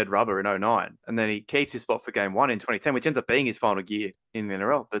 3 in the dead rubber in 2009, and then he keeps his spot for game 1 in 2010, which ends up being his final year in the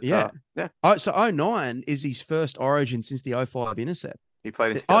NRL. But yeah. So 2009 is his first Origin since the 2005 intercept. He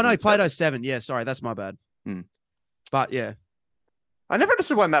played in 2007. Oh no, he played 2007. Yeah, sorry, that's my bad. But yeah, I never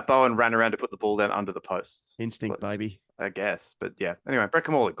understood why Matt Bowen ran around to put the ball down under the post. Instinct, baby. I guess. But yeah. Anyway, Brett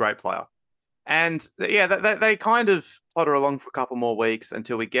Camorley, great player. And yeah, they kind of potter along for a couple more weeks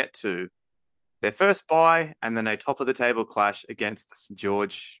until we get to their first bye and then a top of the table clash against the St.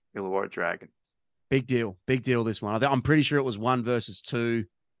 George Illawarra Dragon. Big deal. This one. I'm pretty sure it was 1 versus 2.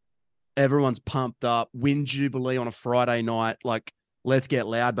 Everyone's pumped up. Win Jubilee on a Friday night. Like, let's get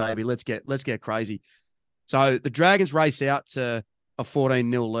loud, baby. Let's get crazy. So the Dragons race out to a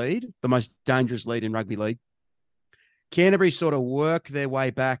 14-0 lead, the most dangerous lead in rugby league. Canterbury sort of work their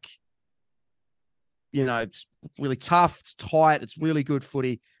way back. You know, it's really tough. It's tight. It's really good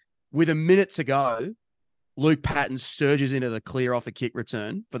footy. With a minute to go, Luke Patton surges into the clear off a kick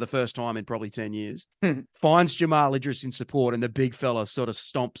return for the first time in probably 10 years, finds Jamal Idris in support, and the big fella sort of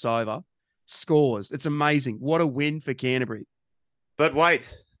stomps over, scores. It's amazing. What a win for Canterbury. But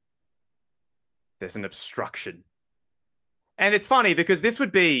wait, there's an obstruction. And it's funny because this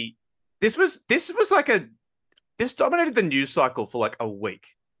dominated the news cycle for like a week.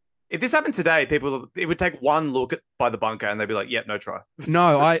 If this happened today, it would take one look by the bunker and they'd be like, "Yep, no try."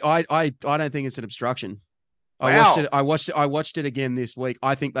 No, I don't think it's an obstruction. Wow. I watched it again this week.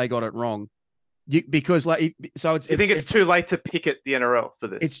 I think they got it wrong. Because like so it's. You think it's too late to pick at the NRL for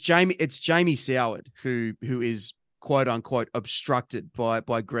this? It's Jamie Soward who is quote unquote obstructed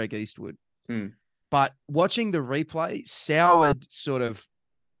by Greg Eastwood. But watching the replay,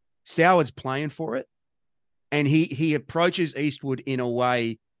 Soward's playing for it, and he approaches Eastwood in a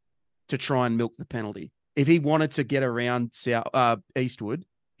way to try and milk the penalty. If he wanted to get around Eastwood,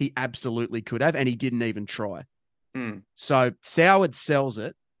 he absolutely could have, and he didn't even try. So Soward sells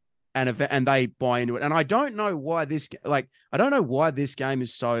it, and they buy into it. And I don't know why this game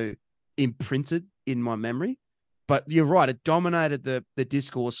is so imprinted in my memory, but you're right. It dominated the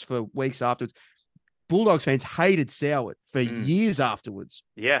discourse for weeks afterwards. Bulldogs fans hated Soward for years afterwards.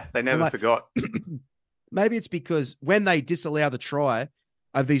 Yeah, they never forgot. Maybe it's because when they disallow the try,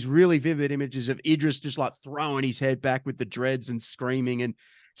 I have these really vivid images of Idris just like throwing his head back with the dreads and screaming, and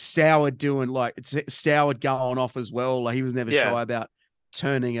Soward going off as well. Like he was never shy about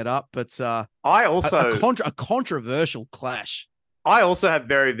turning it up. But I also a controversial clash. I also have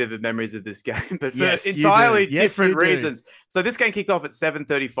very vivid memories of this game, but for entirely different reasons. So this game kicked off at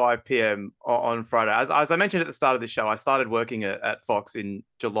 7:35 p.m. on Friday. As I mentioned at the start of the show, I started working at Fox in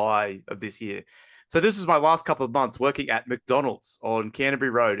July of this year. So this was my last couple of months working at McDonald's on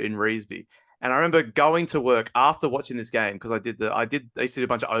Canterbury Road in Revesby. And I remember going to work after watching this game because I used to do a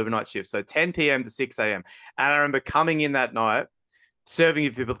bunch of overnight shifts. So 10 p.m. to 6 a.m. And I remember coming in that night, serving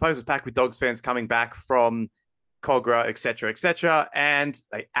people. The place was packed with Dogs fans coming back from Cogra, etc., and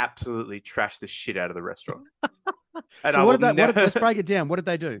they absolutely trashed the shit out of the restaurant. And so let's break it down. What did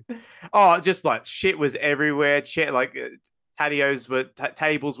they do? Oh, just like shit was everywhere. Tables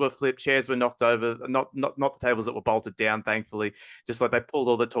were flipped, chairs were knocked over. Not the tables that were bolted down, thankfully. Just like they pulled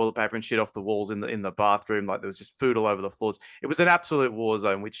all the toilet paper and shit off the walls in the bathroom. Like there was just food all over the floors. It was an absolute war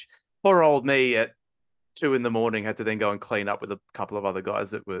zone. Which poor old me at 2 a.m. had to then go and clean up with a couple of other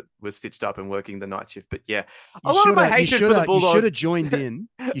guys that were stitched up and working the night shift. But yeah, a lot of my hatred for the Bulldogs. You should have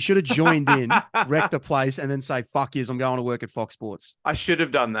joined in. Wrecked the place, and then say, "Fuck yous, I'm going to work at Fox Sports." I should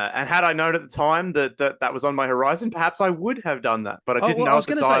have done that. And had I known at the time that was on my horizon, perhaps I would have done that. But I didn't know I was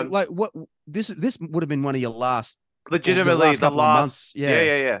at the going to time. say, like, what this would have been one of your last legitimately the couple of last months.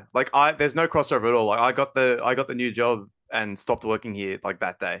 yeah. Like there's no crossover at all. Like I got the new job and stopped working here like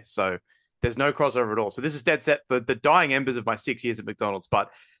that day. So there's no crossover at all. So this is dead set the dying embers of my 6 years at McDonald's,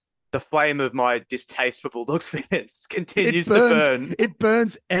 but the flame of my distaste for Bulldogs fans continues to burn. It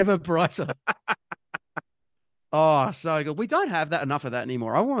burns ever brighter. Oh, so good. We don't have enough of that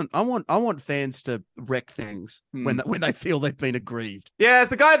anymore. I want fans to wreck things when they feel they've been aggrieved. Yeah, as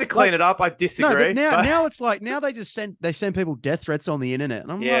the guy to clean it up, I disagree. No, but now it's like they just send people death threats on the internet,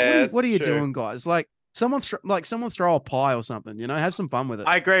 and I'm like, what are you doing, guys? Like someone throw a pie or something, have some fun with it.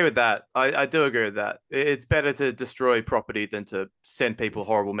 I agree with that. I do agree with that. It's better to destroy property than to send people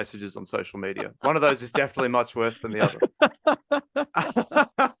horrible messages on social media. One of those is definitely much worse than the other.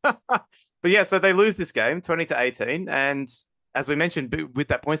 But yeah, so they lose this game 20-18. And as we mentioned, with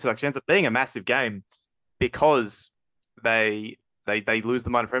that point deduction, it ends up being a massive game because they lose the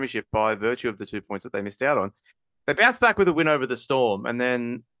minor premiership by virtue of the 2 points that they missed out on. They bounce back with a win over the Storm, and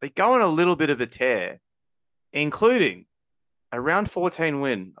then they go on a little bit of a tear, including a round 14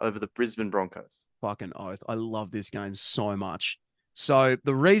 win over the Brisbane Broncos. Fucking oath. I love this game so much. So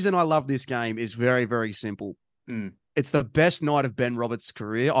the reason I love this game is very, very simple. It's the best night of Ben Roberts'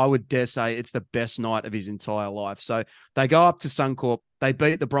 career. I would dare say it's the best night of his entire life. So they go up to Suncorp. They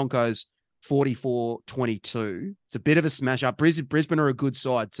beat the Broncos 44-22. It's a bit of a smash up. Brisbane are a good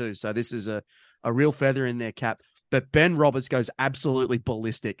side too. So this is a real feather in their cap. But Ben Roberts goes absolutely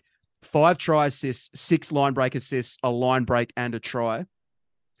ballistic. 5 try assists, 6 line break assists, a line break and a try.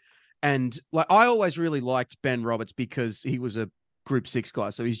 And I always really liked Ben Roberts because he was a Group 6 guy.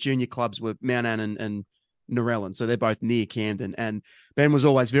 So his junior clubs were Mount Annan and Narellan, so they're both near Camden, and Ben was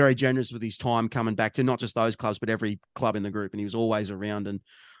always very generous with his time coming back to not just those clubs but every club in the group, and he was always around and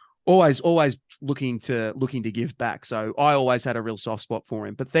always looking to give back. So I always had a real soft spot for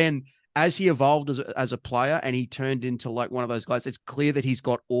him. But then as he evolved as a player and he turned into like one of those guys, it's clear that he's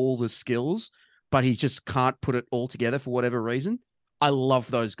got all the skills but he just can't put it all together for whatever reason. I love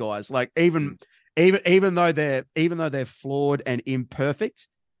those guys. Like even though they're flawed and imperfect,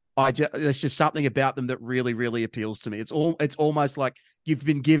 there's just something about them that really, really appeals to me. It's almost like you've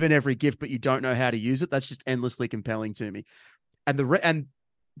been given every gift, but you don't know how to use it. That's just endlessly compelling to me. And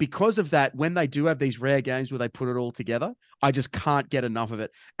because of that, when they do have these rare games where they put it all together, I just can't get enough of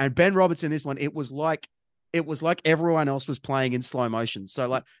it. And Ben Roberts in this one, it was like everyone else was playing in slow motion. So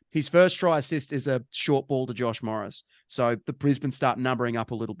like his first try assist is a short ball to Josh Morris. So the Brisbane start numbering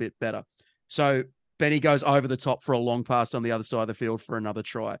up a little bit better. So Benny goes over the top for a long pass on the other side of the field for another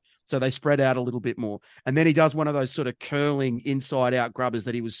try. So they spread out a little bit more. And then he does one of those sort of curling inside out grubbers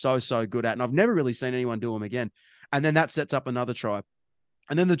that he was so good at. And I've never really seen anyone do them again. And then that sets up another try.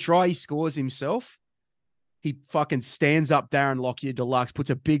 And then the try he scores himself, he fucking stands up Darren Lockyer Deluxe, puts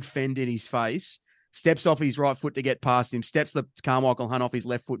a big fend in his face, steps off his right foot to get past him, steps the Carmichael Hunt off his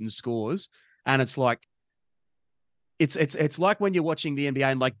left foot and scores. And it's like, it's like when you're watching the NBA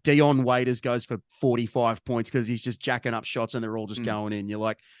and like Dion Waiters goes for 45 points because he's just jacking up shots and they're all just going in. You're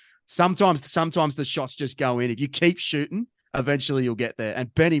like, sometimes the shots just go in. If you keep shooting, eventually you'll get there.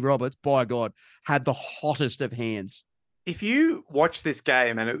 And Benny Roberts, by God, had the hottest of hands. If you watch this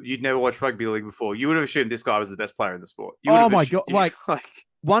game and you'd never watched rugby league before, you would have assumed this guy was the best player in the sport. Oh my God. Like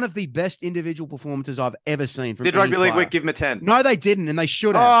one of the best individual performances I've ever seen. From did Rugby League Week give him a 10? No, they didn't. And they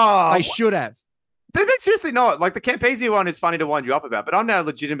should have. They should have. They're seriously not. Like the Campese one is funny to wind you up about, but I'm now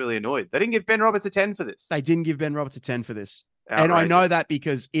legitimately annoyed. They didn't give Ben Roberts a 10 for this. They didn't give Ben Roberts a 10 for this. Outrageous. And I know that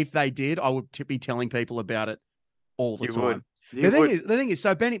because if they did, I would be telling people about it all the time. The thing is,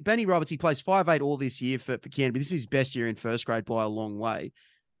 so Benny Roberts, he plays 5'8" all this year for Canterbury. This is his best year in first grade by a long way.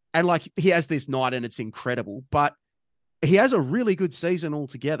 And like he has this night and it's incredible, but he has a really good season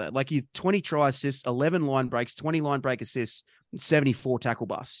altogether. Like he 20 try assists, 11 line breaks, 20 line break assists, and 74 tackle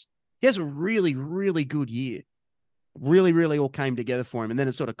busts. He has a really, really good year. Really, really all came together for him. And then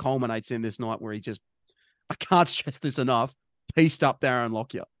it sort of culminates in this night where he just, I can't stress this enough, pieced up Darren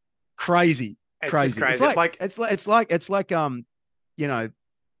Lockyer. Crazy. Crazy. It's like you know,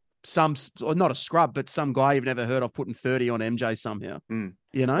 some, or not a scrub, but some guy you've never heard of putting 30 on MJ somehow.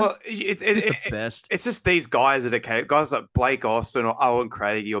 You know? Well, it's the best. It's just these guys that are guys like Blake Austin or Owen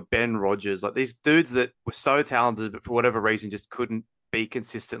Craigie or Ben Rogers, like these dudes that were so talented, but for whatever reason just couldn't be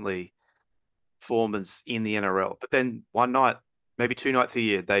consistently performers in the NRL. But then one night, maybe 2 nights a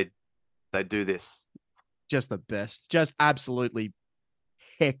year, they do this. Just the best. Just absolutely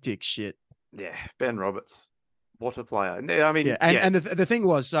hectic shit. Yeah, Ben Roberts. What a player. I mean, yeah. And the thing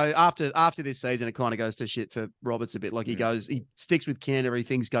was, so after this season, it kind of goes to shit for Roberts a bit. Like he sticks with Canterbury,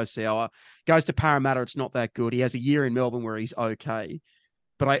 things go sour, goes to Parramatta, it's not that good. He has a year in Melbourne where he's okay.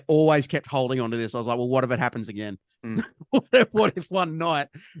 But I always kept holding on to this. I was like, well, what if it happens again? Mm. What if one night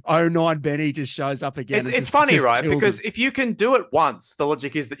 09 Benny just shows up again? It's funny, right? Because if you can do it once, the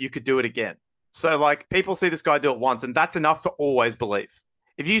logic is that you could do it again. So, like, people see this guy do it once, and that's enough to always believe.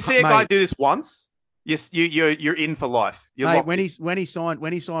 If you see a guy do this once, you're in for life. Mate, when he signed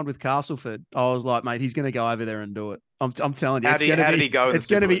with Castleford, I was like, mate, he's going to go over there and do it. I'm telling you, how did he go? It's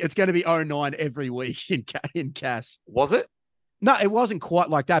going to be 09 every week in Cass. Was it? No, it wasn't quite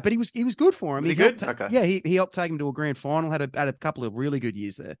like that, but he was good for him. Was he good? Okay. Yeah, he helped take him to a grand final. Had a couple of really good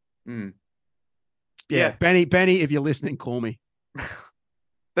years there. Mm. Yeah, Benny, if you're listening, call me.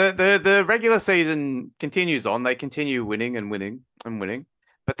 The regular season continues on. They continue winning and winning and winning.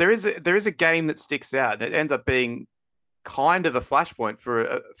 But there is a game that sticks out, and it ends up being kind of a flashpoint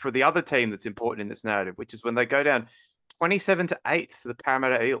for the other team that's important in this narrative, which is when they go down 27-8 to the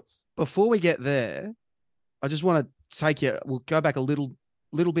Parramatta Eels. Before we get there, I just want to we'll go back a little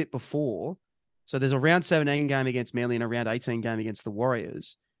bit before. So there's a round 17 game against Manly and a round 18 game against the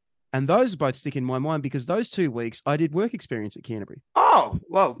Warriors. And those both stick in my mind because those 2 weeks I did work experience at Canterbury. Oh,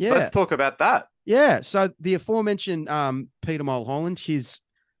 well, yeah. Let's talk about that. Yeah. So the aforementioned Peter Mulholland, his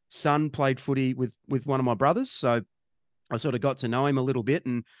son played footy with one of my brothers. So I sort of got to know him a little bit.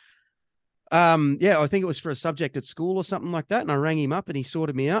 And I think it was for a subject at school or something like that. And I rang him up and he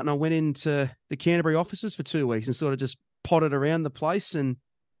sorted me out. And I went into the Canterbury offices for 2 weeks and sort of just potted around the place and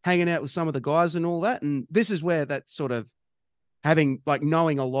hanging out with some of the guys and all that. And this is where that sort of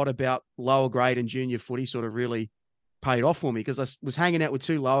knowing a lot about lower grade and junior footy sort of really paid off for me because I was hanging out with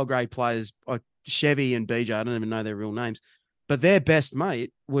 2 lower grade players, like Chevy and BJ. I don't even know their real names, but their best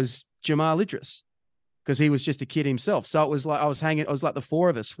mate was Jamal Idris because he was just a kid himself. So it was like I was like the 4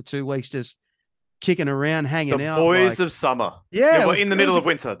 of us for 2 weeks, just kicking around, hanging out. The boys of summer. Yeah. Well, in the middle of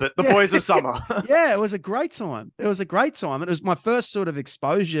winter, but the boys of summer. Yeah, it was a great time. It was my first sort of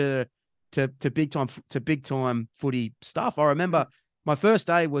exposure to big time footy stuff. I remember my first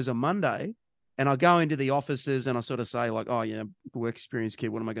day was a Monday and I go into the offices and I sort of say like, oh, yeah, work experience kid,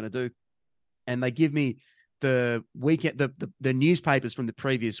 what am I going to do? And they give me the weekend, the newspapers from the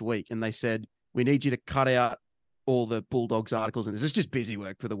previous week. And they said, we need you to cut out all the Bulldogs articles. And this is just busy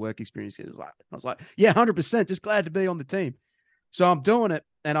work for the work experience kid. I was like, yeah, 100%. Just glad to be on the team. So I'm doing it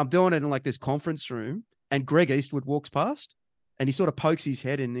and I'm doing it in like this conference room and Greg Eastwood walks past. And he sort of pokes his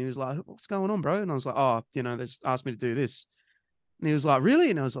head in and he was like, what's going on, bro? And I was like, oh, they just asked me to do this. And he was like,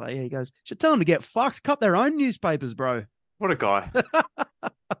 really? And I was like, yeah. He goes, should tell them to get fucked, cut their own newspapers, bro. What a guy.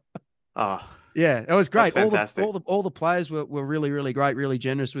 Oh, yeah, it was great. All the players were really, really great, really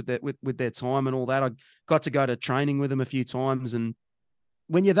generous with their time and all that. I got to go to training with them a few times. And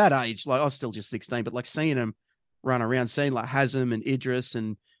when you're that age, like I was still just 16, but like seeing them run around, seeing like Hazem and Idris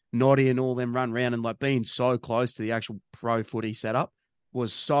and Noddy and all them run around and like being so close to the actual pro footy setup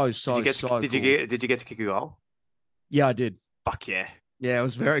was so cool. Did you get to kick a goal? Yeah, I did. Fuck yeah. Yeah, it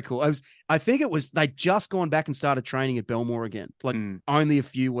was very cool. I think they'd just gone back and started training at Belmore again, like only a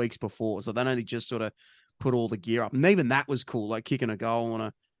few weeks before. So they'd only just sort of put all the gear up. And even that was cool, like kicking a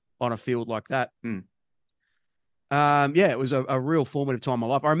goal on a field like that. It was a real formative time in my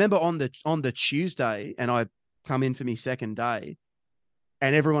life. I remember on the Tuesday, and I come in for my second day,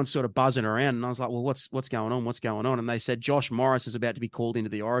 and everyone's sort of buzzing around. And I was like, well, what's going on? What's going on? And they said, Josh Morris is about to be called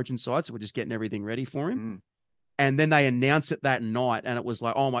into the Origin side. So we're just getting everything ready for him. And then they announced it that night. And it was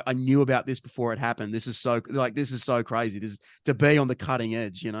like, oh my, I knew about this before it happened. This is so crazy. This is to be on the cutting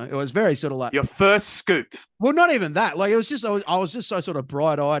edge, It was very sort of like your first scoop. Well, not even that. Like it was just, I was just so sort of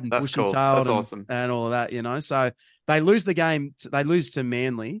bright eyed and bushy tailed. That's awesome. And all of that, So they lose the game. They lose to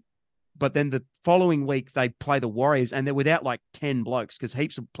Manly. But then the following week they play the Warriors and they're without like 10 blokes because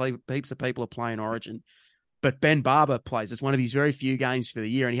heaps of people are playing Origin. But Ben Barber plays. It's one of his very few games for the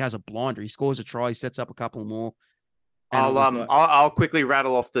year and he has a blinder. He scores a try. He sets up a couple more. I'll quickly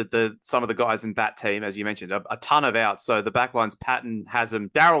rattle off the some of the guys in that team, as you mentioned, a ton of outs. So the backline's Patton,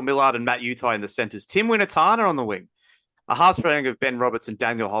 Hazem, Daryl Millard and Matt Utai in the centres. Tim Winatana on the wing. A half pairing of Ben Roberts and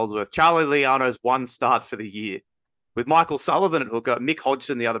Daniel Holdsworth. Charlie Liano's one start for the year. With Michael Sullivan at hooker, Mick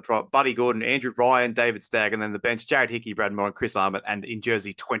Hodgson, the other prop, Buddy Gordon, Andrew Ryan, David Stagg, and then the bench, Jared Hickey, Brad Moore, and Chris Armott, and in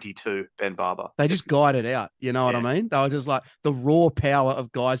jersey 22, Ben Barber. They just guided out, what I mean? They were just like, the raw power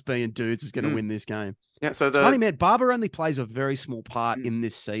of guys being dudes is going to win this game. Yeah, so funny, man, Barber only plays a very small part in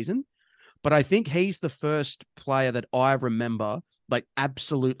this season, but I think he's the first player that I remember like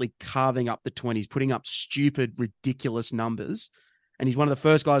absolutely carving up the 20s, putting up stupid, ridiculous numbers. And he's one of the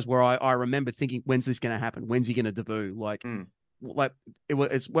first guys where I remember thinking, when's this going to happen? When's he going to debut?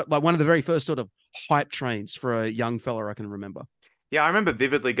 It's like one of the very first sort of hype trains for a young fella I can remember. Yeah, I remember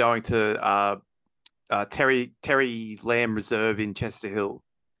vividly going to Terry Lamb Reserve in Chester Hill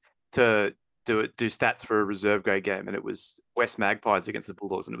to do stats for a reserve grade game, and it was West Magpies against the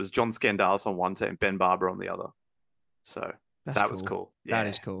Bulldogs, and it was John Skandalis on one team, Ben Barber on the other. So that was cool. Yeah. That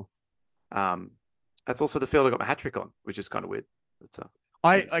is cool. That's also the field I got my hat trick on, which is kind of weird. But,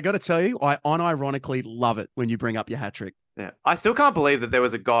 I got to tell you, I unironically love it when you bring up your hat trick. yeah, I still can't believe that there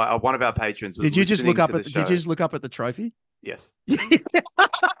was a guy, one of our patrons. Did you just look up at the trophy? Yes.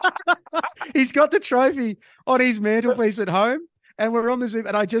 He's got the trophy on his mantelpiece at home, and we're on the Zoom,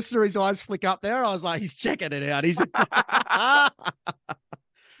 and I just saw his eyes flick up there. I was like, he's checking it out. He's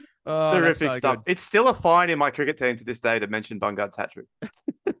terrific stuff. Good. It's still a fine in my cricket team to this day to mention Bungard's hat trick.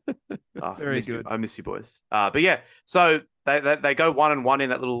 Very good. I miss you, boys. But yeah, so they go 1-1 in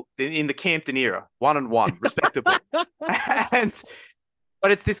that in the Campton era, 1-1 respectively.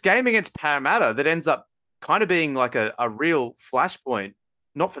 But it's this game against Parramatta that ends up kind of being like a real flashpoint,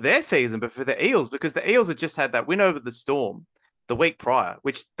 not for their season, but for the Eels, because the Eels had just had that win over the Storm the week prior,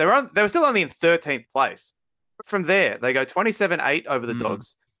 which they were still only in 13th place. But from there, they go 27-8 over the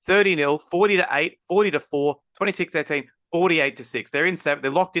Dogs, 30-0, 40-8, 40-4, 26-13, 48-6. They're in seventh.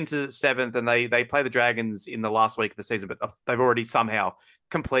 They're locked into seventh, and they play the Dragons in the last week of the season, but they've already somehow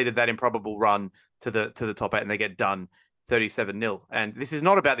completed that improbable run to the top 8, and they get done 37-0. And this is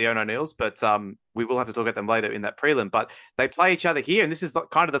not about the Ono Neils, but we will have to talk about them later in that prelim. But they play each other here, and this is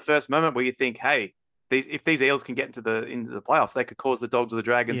kind of the first moment where you think, hey, if these Eels can get into the playoffs, they could cause the Dogs or the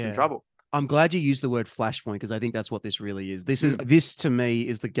Dragons some trouble. I'm glad you used the word flashpoint, because I think that's what this really is. This to me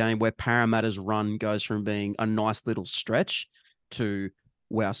is the game where Parramatta's run goes from being a nice little stretch to,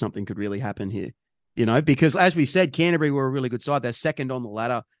 wow, something could really happen here. You know, because as we said, Canterbury were a really good side. They're second on the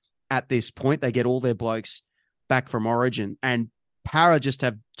ladder at this point. They get all their blokes back from Origin, and Para just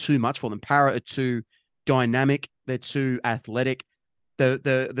have too much for them. Para are too dynamic. They're too athletic.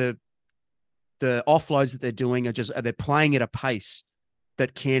 The offloads that they're doing they're playing at a pace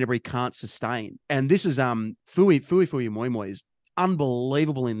that Canterbury can't sustain. And this is Fui Moi Moi is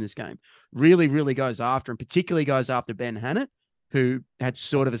unbelievable in this game. Really, really goes after, and particularly goes after Ben Hannett, who had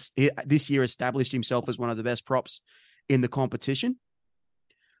sort of this year established himself as one of the best props in the competition.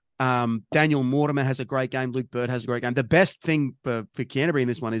 Daniel Mortimer has a great game. Luke Bird has a great game. The best thing for Canterbury in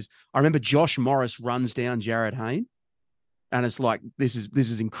this one is I remember Josh Morris runs down Jared Hayne, and it's like, this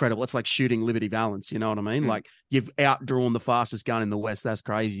is incredible. It's like shooting Liberty Valance. You know what I mean? Like, you've outdrawn the fastest gun in the West. That's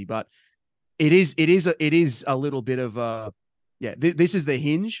crazy. But it is a little bit of this is the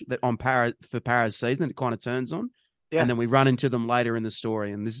hinge that for Para's season it kind of turns on. Yeah. And then we run into them later in the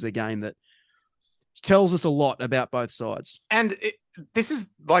story. And this is a game that tells us a lot about both sides. And this is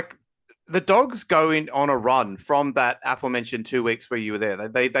like the Dogs go in on a run from that aforementioned 2 weeks where you were there.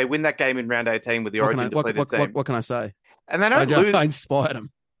 They win that game in round 18 with the Origin depleted team. What can I say? And they don't lose. I inspired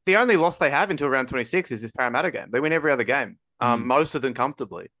them. The only loss they have until round 26 is this Parramatta game. They win every other game, most of them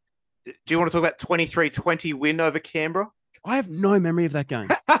comfortably. Do you want to talk about 23-20 win over Canberra? I have no memory of that game.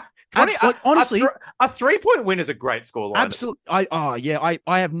 Honestly, a 3-point win is a great scoreline. Absolutely.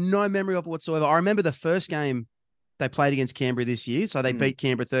 I have no memory of it whatsoever. I remember the first game they played against Canberra this year. So they beat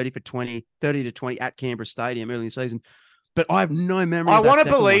Canberra 30-20 at Canberra Stadium early in the season. But I have no memory. I want to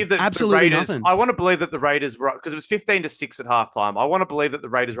believe that absolutely the Raiders. Nothing. I want to believe that the Raiders were because it was 15-6 at halftime. I want to believe that the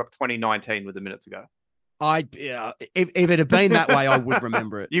Raiders were up 20-19 with minutes ago. If it had been that way, I would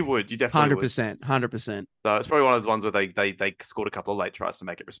remember it. You definitely 100%, 100%. So it's probably one of those ones where they scored a couple of late tries to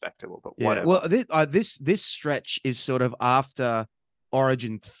make it respectable. But whatever. Well, this stretch is sort of after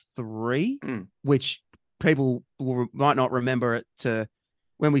Origin 3, which people might not remember it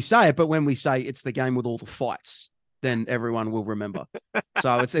when we say it, but when we say it's the game with all the fights, then everyone will remember.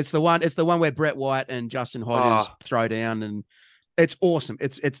 So it's the one where Brett White and Justin Hodges throw down, and it's awesome.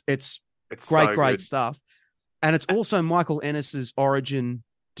 It's great stuff. And it's also Michael Ennis's Origin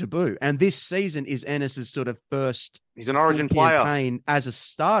debut. And this season is Ennis's sort of first He's an Origin player campaign as a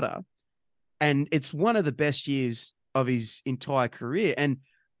starter. And it's one of the best years of his entire career. And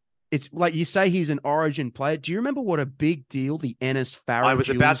it's like you say, he's an Origin player. Do you remember what a big deal the Ennis Farah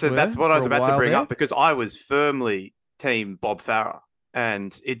that's what I was about to bring up, because I was firmly team Bob Farah,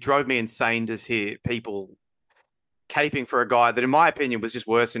 and it drove me insane to hear people caping for a guy that, in my opinion, was just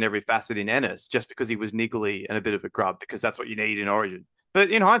worse in every facet in Ennis, just because he was niggly and a bit of a grub, because that's what you need in Origin. But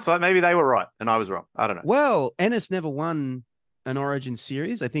in hindsight, maybe they were right and I was wrong. I don't know. Well, Ennis never won an Origin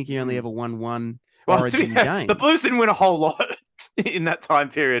series. I think he only ever won one Origin game. The Blues didn't win a whole lot in that time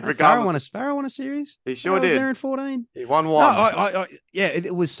period. Regardless, Farah won a series. He sure did. Was there in 14. He won one. No,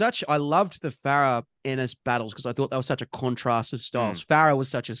 it was such. I loved the Farah Ennis battles because I thought that was such a contrast of styles. Farah was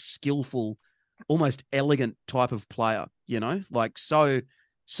such a skillful, almost elegant type of player. You know, like so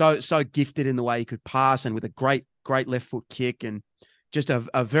gifted in the way he could pass, and with a great left foot kick, and just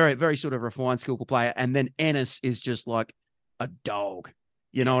a very, very sort of refined, skillful player. And then Ennis is just like a dog.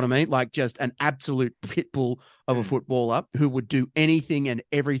 You know what I mean? Like just an absolute pit bull of a footballer who would do anything and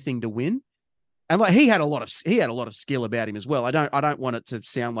everything to win. And like he had a lot of skill about him as well. I don't want it to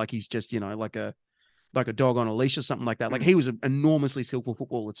sound like he's just, like a dog on a leash or something like that. Like he was an enormously skillful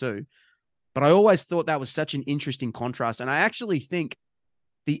footballer too. But I always thought that was such an interesting contrast. And I actually think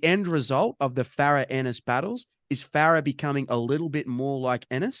the end result of the Farah-Ennis battles is Farah becoming a little bit more like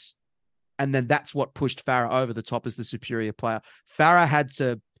Ennis. And then that's what pushed Farah over the top as the superior player. Farah had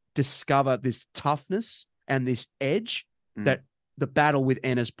to discover this toughness and this edge that the battle with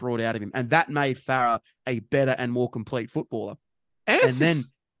Ennis brought out of him. And that made Farah a better and more complete footballer. And then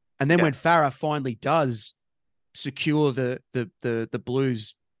when Farah finally does secure the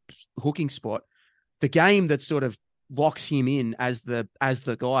Blues hooking spot, the game that sort of locks him in as the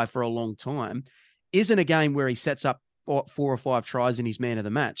guy for a long time isn't a game where he sets up 4 or 5 tries in his man of the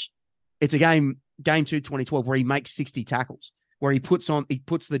match. It's a game 2, 2012, where he makes 60 tackles, where he puts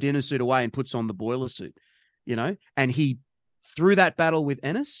the dinner suit away and puts on the boiler suit, and through that battle with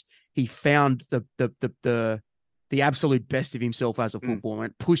Ennis, he found the absolute best of himself as a footballer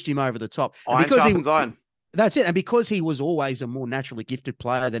and pushed him over the top. Iron sharpens iron. That's it. And because he was always a more naturally gifted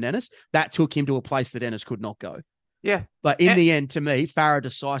player than Ennis, that took him to a place that Ennis could not go. Yeah. But in the end, to me, Farah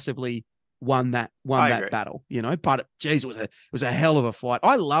decisively won that battle, but geez, it was a hell of a fight.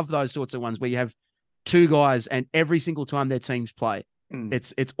 I love those sorts of ones where you have 2 guys and every single time their teams play,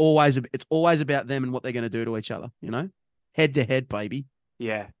 it's always about them and what they're going to do to each other, head to head, baby.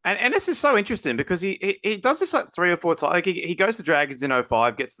 Yeah. And Ennis is so interesting because he does this like 3 or 4 times. Like he goes to Dragons in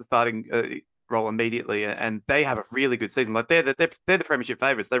 05, gets the starting role immediately, and they have a really good season. Like they're the premiership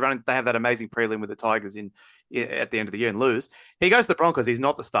favourites. They have that amazing prelim with the Tigers at the end of the year and lose. He goes to the Broncos. He's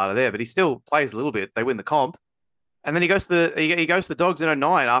not the starter there, but he still plays a little bit. They win the comp, and then he goes to the Dogs in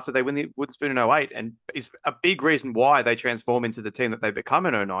 09 after they win the Wooden Spoon in 08, and is a big reason why they transform into the team that they become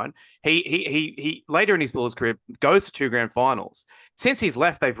in 09. He later in his Bulldogs career goes to 2 grand finals. Since he's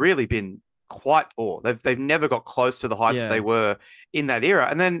left, they've really been quite poor. They've never got close to the heights that they were in that era.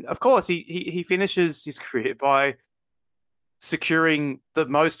 And then, of course, he finishes his career by securing the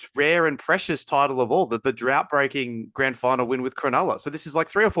most rare and precious title of all, the drought-breaking grand final win with Cronulla. So this is like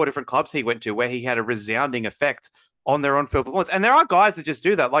 3 or 4 different clubs he went to where he had a resounding effect on their on-field performance. And there are guys that just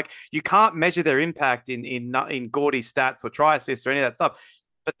do that. Like you can't measure their impact in gaudy stats or try assists or any of that stuff,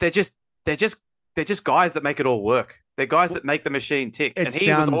 but they're just guys that make it all work. They're guys that make the machine tick. And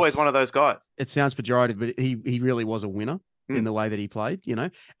he was always one of those guys. It sounds pejorative, but he really was a winner in the way that he played,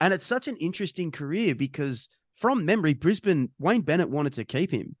 And it's such an interesting career because from memory, Wayne Bennett wanted to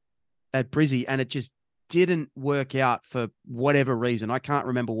keep him at Brizzy, and it just didn't work out for whatever reason. I can't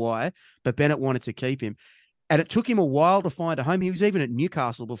remember why, but Bennett wanted to keep him. And it took him a while to find a home. He was even at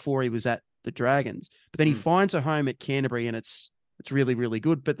Newcastle before he was at the Dragons. But then he finds a home at Canterbury, and it's really, really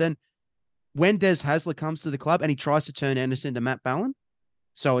good. But then when Des Hasler comes to the club and he tries to turn Anderson into Matt Ballin,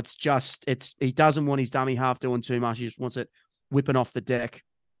 so he doesn't want his dummy half doing too much. He just wants it whipping off the deck,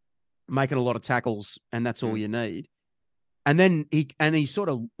 making a lot of tackles, and that's all you need. And then he sort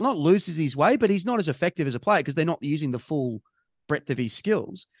of not loses his way, but he's not as effective as a player because they're not using the full breadth of his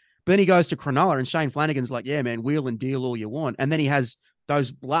skills. But then he goes to Cronulla and Shane Flanagan's like, yeah, man, wheel and deal all you want. And then he has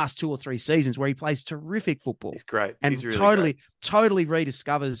those last 2 or 3 seasons where he plays terrific football. He's great. And he's really totally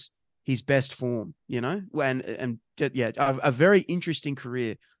rediscovers his best form, and a very interesting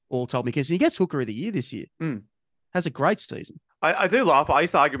career all told me because he gets Hooker of the Year this year. Has a great season. I do laugh. I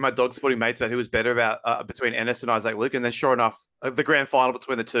used to argue with my dog sporting mates about who was better between Ennis and Isaac Luke. And then sure enough, the grand final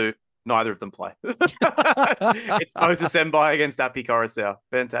between the two, neither of them play. It's Moses Sembai against Api Coruscant.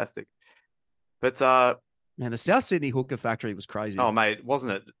 Fantastic. But man, the South Sydney hooker factory was crazy. Oh, mate,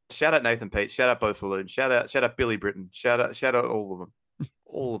 wasn't it? Shout out Nathan Pete. Shout out Bo Falloon. Shout out Billy Britton. Shout out all of them.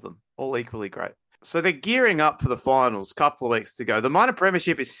 All of them. All equally great. So they're gearing up for the finals. Couple of weeks to go. The minor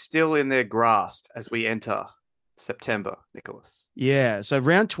premiership is still in their grasp as we enter September, Nicholas. Yeah. So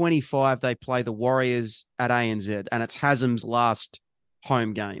round 25, they play the Warriors at ANZ, and it's Haslam's last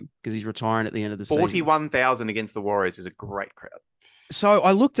home game because he's retiring at the end of the season. 41,000 against the Warriors is a great crowd. So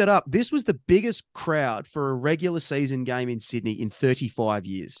I looked it up. This was the biggest crowd for a regular season game in Sydney in 35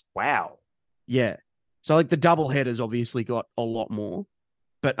 years. Wow. Yeah. So like the double headers obviously got a lot more.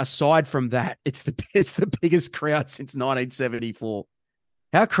 But aside from that, it's the biggest crowd since 1974.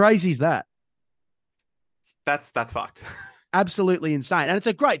 How crazy is that? That's fucked. Absolutely insane. And it's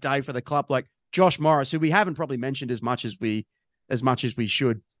a great day for the club. Like Josh Morris, who we haven't probably mentioned as much as we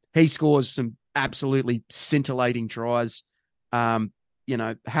should. He scores some absolutely scintillating tries. Haslam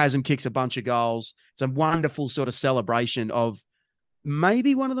kicks a bunch of goals. It's a wonderful sort of celebration of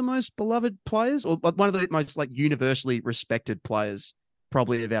maybe one of the most beloved players, or one of the most like universally respected players,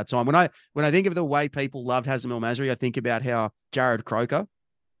 probably of our time. When I think of the way people loved Hazem El Masri, I think about how Jared Croker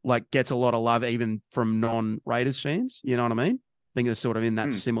like gets a lot of love even from non-Raiders fans. You know what I mean? I think they're sort of in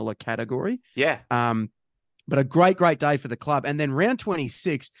that similar category. Yeah. But a great day for the club. And then round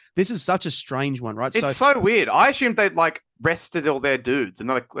 26, this is such a strange one, right? It's so weird. I assumed they'd like rested all their dudes, and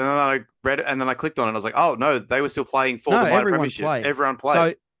then I read it, and then I clicked on it, and I was like, oh no, they were still playing for the minor premiership. Everyone played.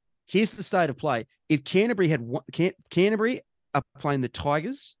 So here's the state of play. If Canterbury are playing the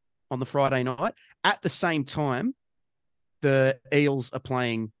Tigers on the Friday night, at the same time, the Eels are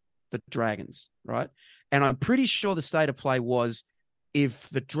playing the Dragons, right? And I'm pretty sure the state of play was, if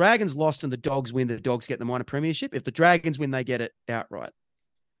the Dragons lost and the Dogs win, the Dogs get the minor premiership. If the Dragons win, they get it outright.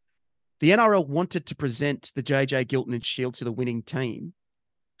 The NRL wanted to present the JJ Gilton and Shield to the winning team,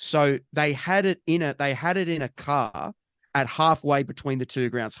 so they had it in a car at halfway between the two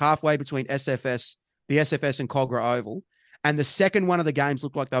grounds, halfway between the SFS and Cogra Oval. And the second one of the games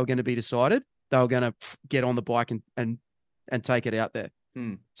looked like they were going to be decided. They were going to get on the bike and take it out there.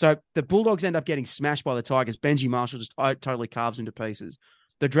 So the Bulldogs end up getting smashed by the Tigers. Benji Marshall just totally carves into pieces.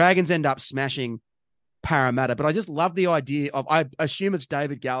 The Dragons end up smashing Parramatta. But I just love the idea of, I assume it's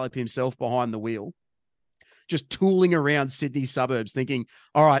David Gallop himself behind the wheel, just tooling around Sydney suburbs thinking,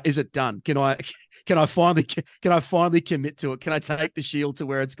 all right, is it done? Can I finally commit to it? Can I take the Shield to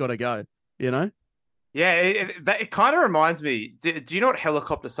where it's got to go? You know? Yeah, it kind of reminds me. Do you know what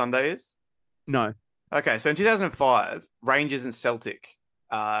Helicopter Sunday is? No. Okay, so in 2005, Rangers and Celtic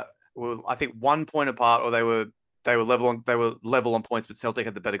were, I think, 1 point apart, or they were level on points, but Celtic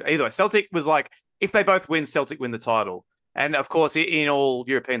had the better. Either way, Celtic was like, if they both win, Celtic win the title. And of course, in all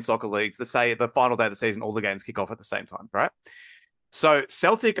European soccer leagues, the final day of the season, all the games kick off at the same time, right? So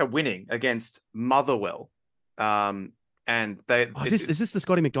Celtic are winning against Motherwell, and is this the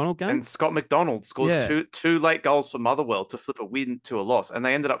Scotty McDonald game? And Scott McDonald scores two late goals for Motherwell to flip a win to a loss, and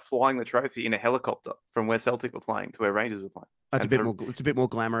they ended up flying the trophy in a helicopter from where Celtic were playing to where Rangers were playing. It's a bit more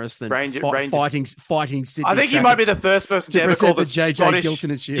glamorous than Rangers fighting Sydney. I think you might be the first person to ever call the JJ Gilton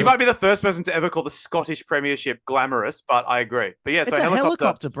and Shield. You might be the first person to ever call the Scottish Premiership glamorous, but I agree. But yeah, it's a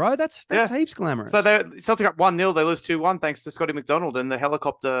helicopter, bro. That's heaps glamorous. So Celtic up 1-0, they lose 2-1 thanks to Scotty McDonald and the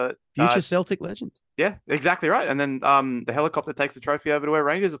helicopter. Future Celtic legend. Yeah, exactly right. And then the helicopter takes the trophy over to where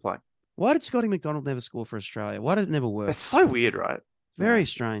Rangers are playing. Why did Scotty McDonald never score for Australia? Why did it never work? It's so weird, right? Very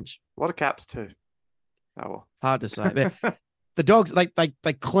strange. A lot of caps too. Oh well. Hard to say. The Dogs,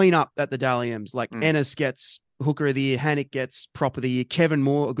 they clean up at the Dally M's. Like Ennis gets Hooker of the Year, Hannick gets Prop of the Year, Kevin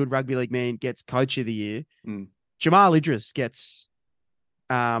Moore, a good rugby league man, gets Coach of the Year. Jamal Idris gets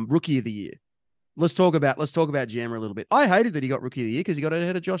Rookie of the Year. Let's talk about Jammer a little bit. I hated that he got Rookie of the Year because he got it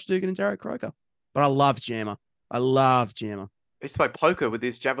ahead of Josh Dugan and Jared Croker. But I loved Jammer. I used to play poker with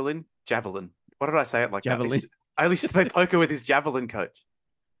his javelin. What did I say it like javelin? I used to play poker with his javelin coach.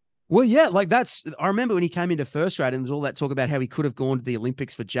 Well, yeah, I remember when he came into first grade and there's all that talk about how he could have gone to the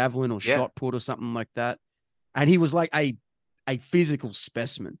Olympics for javelin or shot put or something like that. And he was like a physical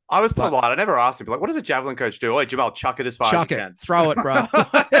specimen. I was polite. I never asked him, like, what does a javelin coach do? Oh, Jamal, chuck it as far as you can. Throw it, bro.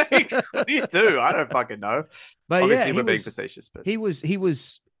 What do you do? I don't fucking know. But obviously, we're being facetious. But he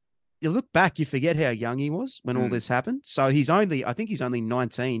was, you look back, you forget how young he was when all this happened. So I think he's only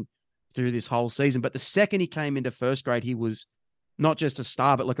 19 through this whole season. But the second he came into first grade, he was not just a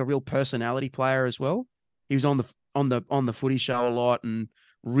star, but like a real personality player as well. He was on the footy show a lot and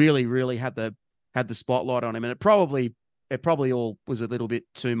really had the spotlight on him. And it probably all was a little bit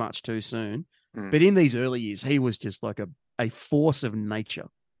too much too soon. But in these early years, he was just like a force of nature.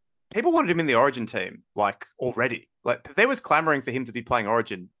 People wanted him in the Origin team, like already. Like there was clamoring for him to be playing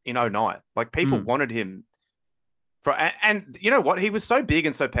Origin in 2009. Like people wanted him and you know what? He was so big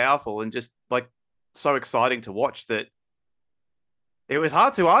and so powerful and just like so exciting to watch that it was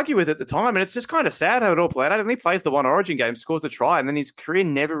hard to argue with at the time. And it's just kind of sad how it all played out. And he plays the one Origin game, scores a try, and then his career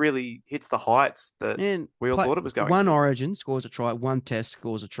never really hits the heights that we all thought it was going to. One Origin, scores a try, one Test,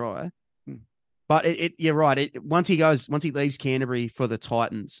 scores a try. But you're right. Once he leaves Canterbury for the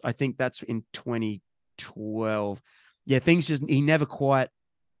Titans, I think that's in 2012. Yeah, things just he never quite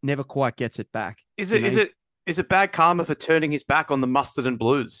gets it back. Is it bad karma for turning his back on the mustard and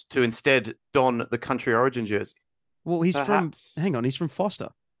blues to instead don the country Origin jersey? Well, he's from Foster.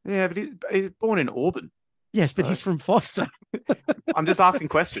 Yeah, but he's born in Auburn. Yes, but he's from Foster. I'm just asking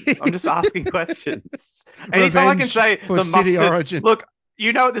questions. Anytime I can say the mustard, Origin. Look,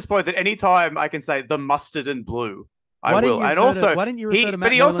 you know at this point that anytime I can say the mustard and blue, I will. And also, why didn't you refer to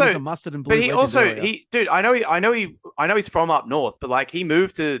Matt Millen as a mustard and blue? But he also, dude, I know he's from up north, but like he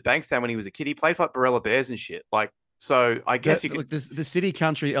moved to Bankstown when he was a kid. He played for like Barella Bears and shit. Like, So I guess you could... Look, the city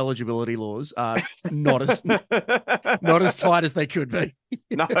country eligibility laws are not as not as tight as they could be.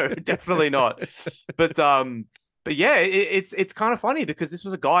 No, definitely not. But yeah, it's kind of funny because this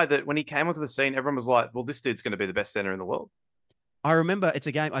was a guy that when he came onto the scene, everyone was like, "Well, this dude's going to be the best center in the world." I remember it's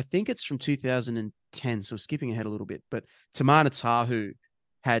a game. I think it's from 2010. So skipping ahead a little bit, but Tamana Tahu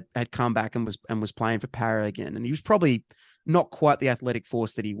had come back and was playing for Para again, and he was probably not quite the athletic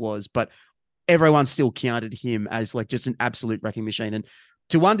force that he was, but everyone still counted him as like just an absolute wrecking machine. And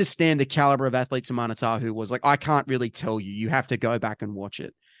to understand the caliber of athlete Tamana Tahu was, like, I can't really tell you. You have to go back and watch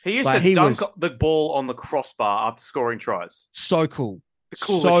it. He used to dunk the ball on the crossbar after scoring tries. So cool.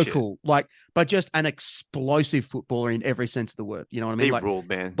 So shit. Cool. Like, but just an explosive footballer in every sense of the word. You know what I mean? He like, ruled,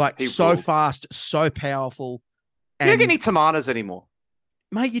 man. Like, he so ruled. fast, so powerful. You don't get any Tamanas anymore.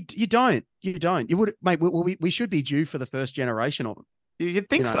 Mate, you don't. You don't. You would, mate. We should be due for the first generation of them. You'd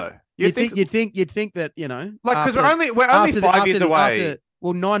think so. You'd think that, you know, like, because we're only 5 years away.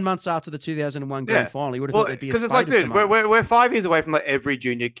 9 months after the 2001 grand final, you would have thought there'd be a because it's like, dude, we're 5 years away from like every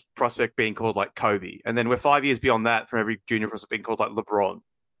junior prospect being called like Kobe, and then we're 5 years beyond that from every junior prospect being called like LeBron.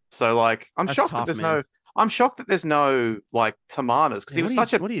 So like, I'm shocked that there's no like Tamanas, because he was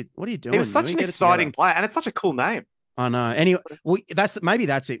such a... What are you doing? He was such an exciting player, and it's such a cool name. I know. Anyway, well, maybe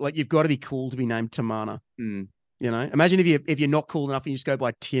that's it. Like, you've got to be cool to be named Tamana. You know, imagine if you're not cool enough and you just go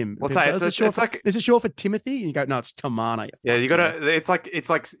by Tim. Let's say is it short for Timothy? And you go, no, it's Tamana. Yeah, you gotta. It's like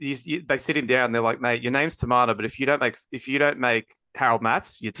they sit him down. They're like, mate, your name's Tamana, but if you don't make Harold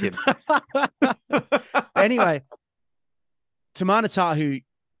Matts, you're Tim. Anyway, Tamana Tahu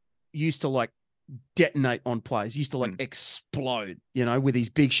used to like detonate on plays. Used to like explode. You know, with his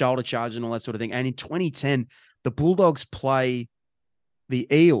big shoulder charge and all that sort of thing. And in 2010, the Bulldogs play the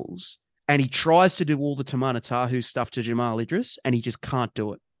Eels. And he tries to do all the Tamana Tahu stuff to Jamal Idris, and he just can't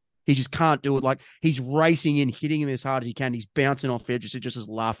do it. He just can't do it. Like, he's racing in, hitting him as hard as he can. He's bouncing off edges. Idris is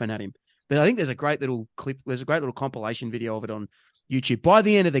laughing at him. But I think there's a great little clip. There's a great little compilation video of it on YouTube. By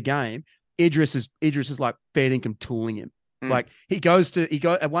the end of the game, Idris is like fair income tooling him. Like,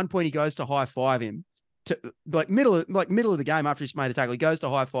 at one point he goes to high five him to middle of the game after he's made a tackle. He goes to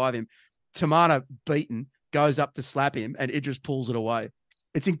high five him. Tamana beaten, goes up to slap him, and Idris pulls it away.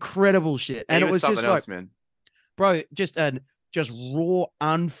 It's incredible shit. And it was just like, man. Bro, just raw,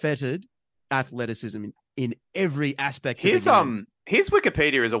 unfettered athleticism in every aspect of the game. His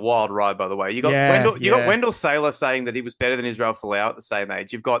Wikipedia is a wild ride, by the way. You got Wendell Saylor saying that he was better than Israel Folau at the same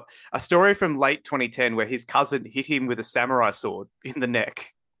age. You've got a story from late 2010 where his cousin hit him with a samurai sword in the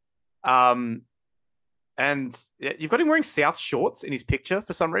neck. And you've got him wearing South shorts in his picture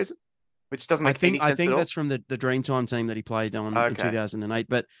for some reason, which doesn't make any sense. I think that's from the Dreamtime team that he played on in 2008.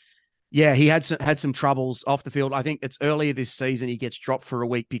 But yeah, he had some troubles off the field. I think it's earlier this season he gets dropped for a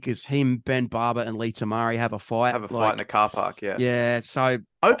week because him, Ben Barber, and Lee Tamari have a fight. In a car park, yeah. Yeah, so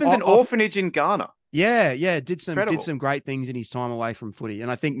opened an orphanage in Ghana. Yeah, did some great things in his time away from footy. And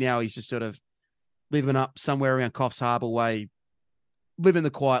I think now he's just sort of living up somewhere around Coffs Harbour way, living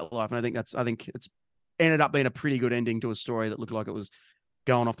the quiet life. And I think it's ended up being a pretty good ending to a story that looked like it was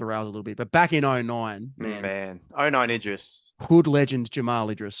going off the rails a little bit. But back in 09, man. 09 Idris. Hood legend Jamal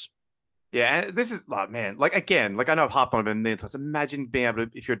Idris. Yeah, and this is like, man, like, again, like, I know I've harped on it a million times. Imagine being able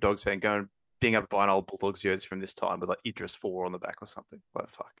to, if you're a Dogs fan, being able to buy an old Bulldogs jersey from this time with like Idris 4 on the back or something. Like,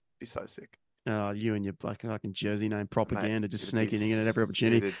 fuck, it'd be so sick. Oh, you and your black fucking jersey name propaganda, just sneaking in at every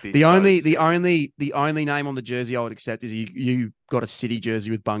opportunity. The only name on the jersey I would accept is you got a City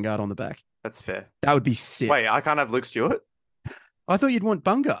jersey with Bungard on the back. That's fair. That would be sick. Wait, I can't have Luke Stewart? I thought you'd want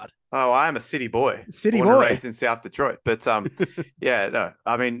Bungard. Oh, I am a City boy. City boy. Raised in South Detroit. But yeah, no,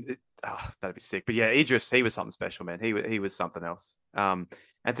 I mean, that'd be sick. But yeah, Idris, he was something special, man. He was something else. And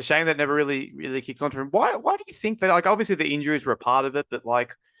it's a shame that never really kicks on for him. Why do you think that, like, obviously the injuries were a part of it, but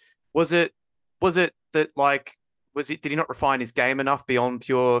like, was it that, like, did he not refine his game enough beyond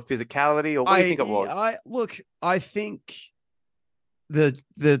pure physicality, or what do you think it was? I think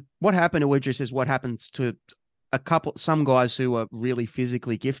what happened to Idris is what happens to some guys who are really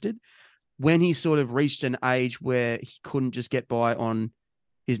physically gifted. When he sort of reached an age where he couldn't just get by on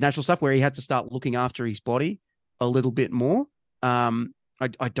his natural stuff, where he had to start looking after his body a little bit more.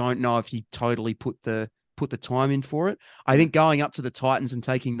 I don't know if he totally put the time in for it. I think going up to the Titans and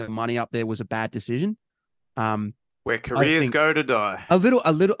taking the money up there was a bad decision. Where careers go to die. A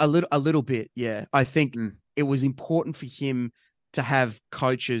little bit. Yeah. I think it was important for him to have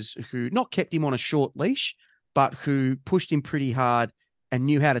coaches who not kept him on a short leash, but who pushed him pretty hard and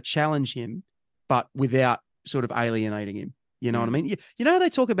knew how to challenge him, but without sort of alienating him. You know what I mean? You know, they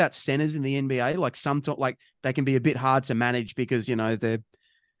talk about centers in the NBA, like sometimes, like they can be a bit hard to manage because, they're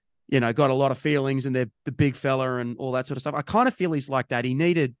got a lot of feelings and they're the big fella and all that sort of stuff. I kind of feel he's like that.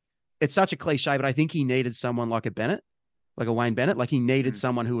 It's such a cliche, but I think he needed someone like a Bennett, like a Wayne Bennett. Like he needed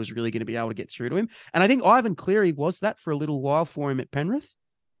someone who was really going to be able to get through to him. And I think Ivan Cleary was that for a little while for him at Penrith.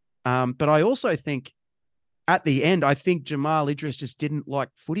 But I also think at the end, I think Jamal Idris just didn't like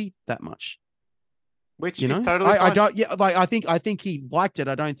footy that much. Which is totally fine. I don't, yeah, like I think he liked it.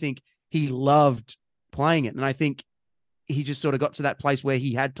 I don't think he loved playing it. And I think he just sort of got to that place where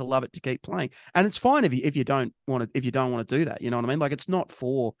he had to love it to keep playing. And it's fine if you don't want to do that. You know what I mean? Like it's not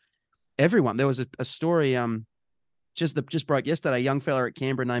for everyone. There was a story just broke yesterday. A young fella at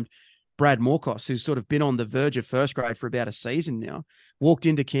Canberra named Brad Morkos, who's sort of been on the verge of first grade for about a season now, walked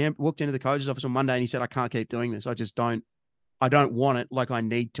into the coach's office on Monday and he said, I can't keep doing this. I don't want it like I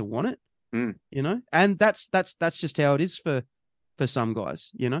need to want it. And that's just how it is for some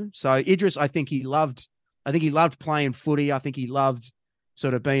guys, So Idris, I think he loved playing footy. I think he loved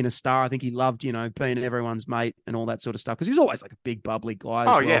sort of being a star. I think he loved, being everyone's mate and all that sort of stuff. Because he was always like a big bubbly guy.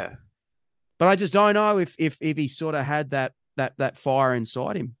 Oh, yeah. But I just don't know if he sort of had that fire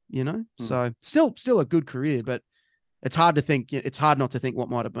inside him, So still a good career, but it's hard not to think what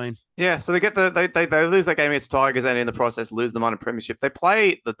might have been. Yeah, so they lose that game against Tigers and in the process lose the minor premiership. They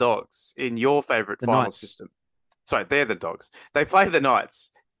play the Dogs in your favourite final system. Sorry, they're the Dogs. They play the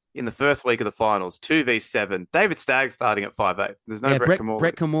Knights in the first week of the finals, 2v7. David Stagg starting at 5'8". There's no Brett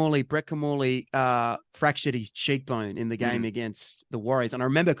Camorley. Brett Camorley fractured his cheekbone in the game against the Warriors. And I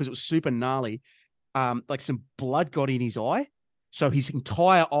remember because it was super gnarly, like some blood got in his eye. So his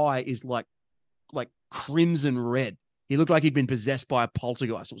entire eye is like crimson red. He looked like he'd been possessed by a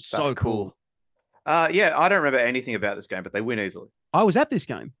poltergeist. It was so cool. Yeah, I don't remember anything about this game, but they win easily. I was at this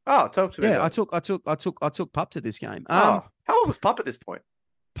game. Oh, talk to me. Yeah, I took Pup to this game. How old was Pup at this point?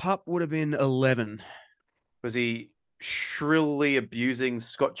 Pup would have been 11. Was he shrilly abusing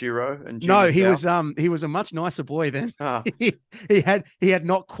Scott Giro and Junior No, South? He was a much nicer boy then. Oh. he had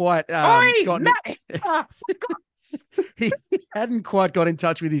not quite he hadn't quite got in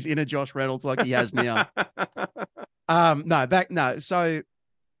touch with his inner Josh Reynolds like he has now. So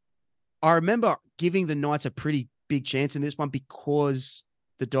I remember giving the Knights a pretty big chance in this one because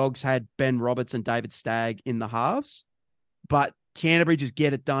the Dogs had Ben Roberts and David Stagg in the halves, but Canterbury just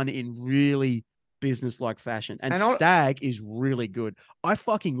get it done in really business-like fashion. And Stagg is really good. I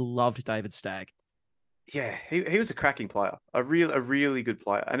fucking loved David Stagg. Yeah, he was a cracking player, a really good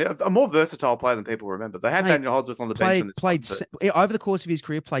player, and a more versatile player than people remember. They had Daniel Holdsworth on the bench. Over the course of his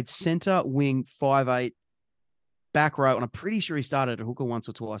career, played centre, wing, 5'8", back row, and I'm pretty sure he started at hooker once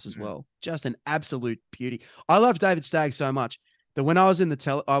or twice as well. Just an absolute beauty. I loved David Stagg so much that when I was at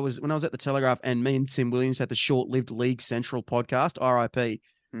the Telegraph, and me and Tim Williams had the short-lived League Central podcast, RIP,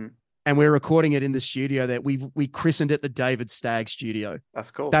 and we're recording it in the studio that we christened it the David Stagg Studio.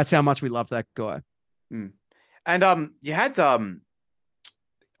 That's cool. That's how much we love that guy. And you had on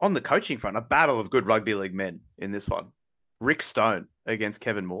the coaching front a battle of good rugby league men in this one. Rick Stone against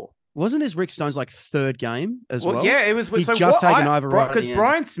Kevin Moore. Wasn't this Rick Stone's third game as well? Yeah, it was. He's taken over because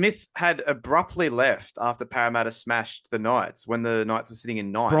Brian Smith had abruptly left after Parramatta smashed the Knights when the Knights were sitting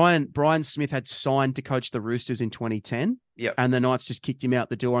in ninth. Brian Smith had signed to coach the Roosters in 2010. Yep. And the Knights just kicked him out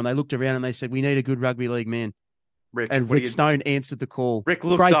the door, and they looked around and they said, "We need a good rugby league man." Rick Stone answered the call. Rick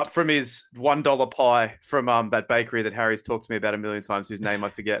looked up from his $1 pie from that bakery that Harry's talked to me about a million times, whose name I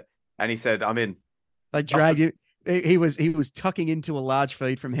forget, and he said, "I'm in." They dragged him. He was tucking into a large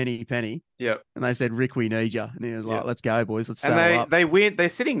feed from Henny Penny. Yep. And they said, "Rick, we need you." And he was like, "Let's go, boys. Let's." And they win. They're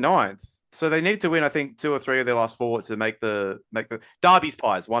sitting ninth, so they needed to win. I think 2 or 3 of their last 4 to make the Derby's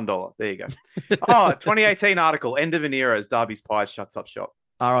Pies $1. There you go. 2018 article. End of an era as Derby's Pies shuts up shop.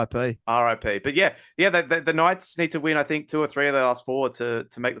 R.I.P. But yeah. The Knights need to win. I think 2 or 3 of their last 4 to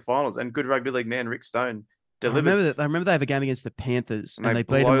make the finals. And good rugby league man Rick Stone delivers. I remember they have a game against the Panthers and they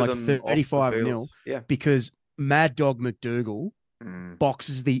beat them 35-0. Yeah, because Mad Dog McDougall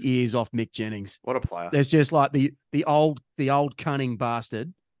boxes the ears off Mick Jennings. What a player! There's just like the old cunning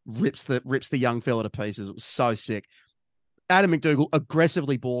bastard rips the young fella to pieces. It was so sick. Adam McDougall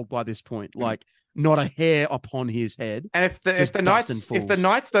aggressively balled by this point, like not a hair upon his head. And if the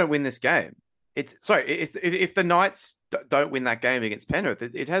Knights don't win this game, if the Knights don't win that game against Penrith,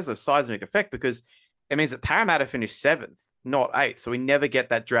 it has a seismic effect because it means that Parramatta finished 7th. Not 8th, so we never get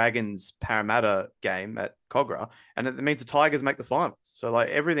that Dragons Parramatta game at Cogra, and it means the Tigers make the finals. So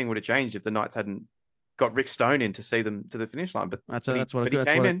everything would have changed if the Knights hadn't got Rick Stone in to see them to the finish line. But that's what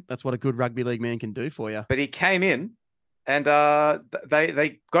a good rugby league man can do for you. But he came in, and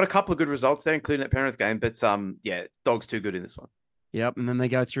they got a couple of good results there, including that Penrith game. But Dogs too good in this one. Yep, and then they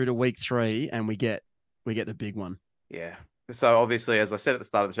go through to week 3, and we get the big one. Yeah, So obviously, as I said at the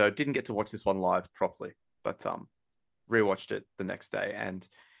start of the show, didn't get to watch this one live properly, but rewatched it the next day. And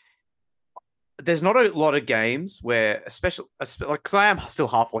there's not a lot of games where, especially like, because I am still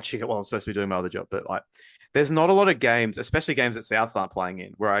half watching it while I'm supposed to be doing my other job, but like, there's not a lot of games, especially games that Souths aren't playing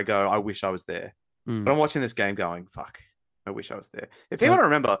in, where I go, I wish I was there. But I'm watching this game going, fuck, I wish I was there. If people don't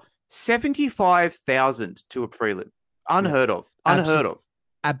remember, 75,000 to a prelim, unheard of.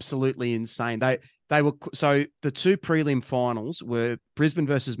 Absolutely insane. They were, so the two prelim finals were Brisbane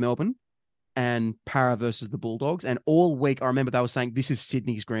versus Melbourne and Para versus the Bulldogs. And all week, I remember they were saying this is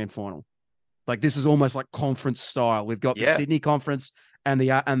Sydney's grand final. Like, this is almost like conference style. We've got the Sydney conference and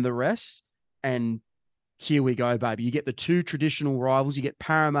the rest. And here we go, baby. You get the two traditional rivals. You get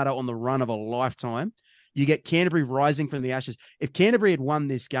Parramatta on the run of a lifetime. You get Canterbury rising from the ashes. If Canterbury had won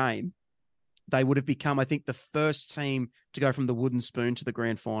this game, they would have become, I think, the first team to go from the wooden spoon to the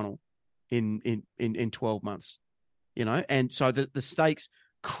grand final in 12 months, you know? And so the stakes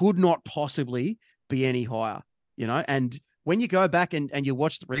could not possibly be any higher, you know? And when you go back and you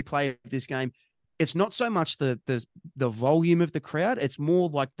watch the replay of this game, it's not so much the volume of the crowd. It's more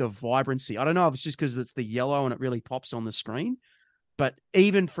like the vibrancy. I don't know if it's just because it's the yellow and it really pops on the screen, but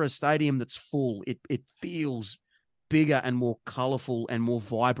even for a stadium that's full, it feels bigger and more colorful and more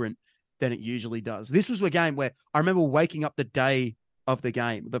vibrant than it usually does. This was a game where I remember waking up the day of the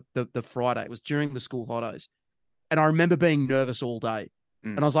game, the Friday. It was during the school holidays. And I remember being nervous all day.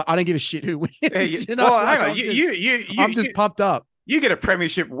 And I was like, I don't give a shit who wins. You know? Well, like, hang on. I'm just pumped up. You get a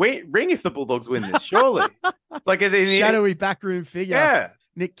premiership ring if the Bulldogs win this, surely. Like shadowy backroom figure,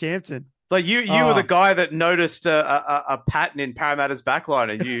 Nick Campton. Like you were the guy that noticed a pattern in Parramatta's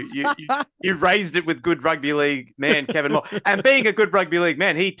backline, and you raised it with good rugby league man Kevin Moore. And being a good rugby league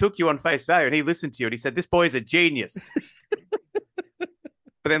man, he took you on face value and he listened to you and he said, "This boy is a genius." But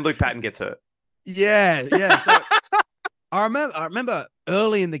then Luke Patton gets hurt. Yeah. So I remember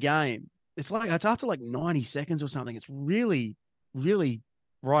early in the game. It's after like 90 seconds or something. It's really, really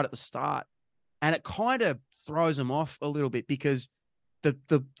right at the start, and it kind of throws them off a little bit because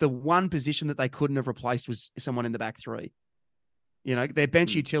the one position that they couldn't have replaced was someone in the back three. You know, their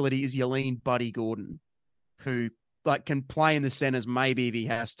bench utility is Yelene Buddy Gordon, who like can play in the centers maybe if he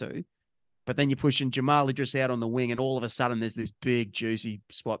has to, but then you're pushing Jamal Idris out on the wing, and all of a sudden there's this big juicy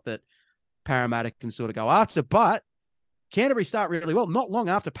spot that Parramatta can sort of go after. But Canterbury start really well. Not long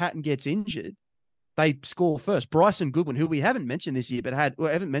after Patton gets injured, they score first. Bryson Goodwin, who we haven't mentioned this year,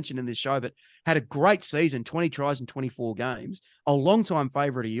 haven't mentioned in this show, but had a great season, 20 tries in 24 games, a long-time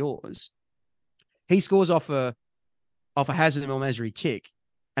favourite of yours. He scores off a Hazard El Masri kick,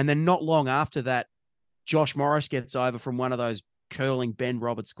 and then not long after that, Josh Morris gets over from one of those curling Ben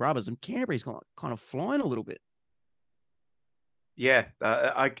Roberts grubbers, and Canterbury's kind of flying a little bit. Yeah,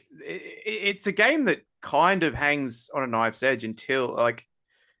 it's a game that kind of hangs on a knife's edge until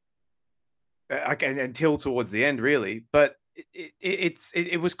towards the end, really. But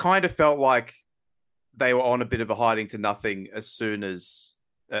it was kind of felt like they were on a bit of a hiding to nothing as soon as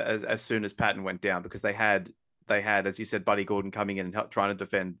Patton went down, because they had, as you said, Buddy Gordon coming in and trying to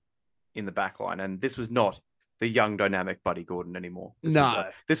defend in the back line, and this was not the young dynamic Buddy Gordon anymore.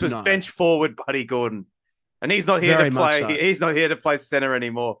 This was bench forward Buddy Gordon, and he's not here to play. So. He's not here to play center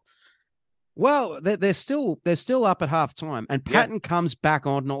anymore. Well, they're still up at halftime, and Patton comes back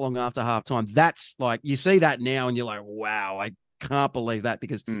on not long after halftime. That's like, you see that now, and you're like, wow, I can't believe that,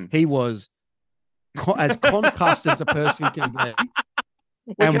 because he was as concussed as a person can be.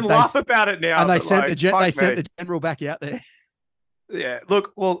 We can laugh about it now, and they sent the general back out there. Yeah,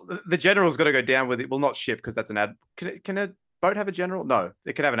 look, well, the general's got to go down with it. Well, not ship, because that's an ad. Can a boat have a general? No,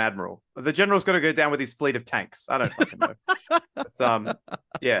 it can have an admiral. The general's got to go down with his fleet of tanks. I don't fucking know. But,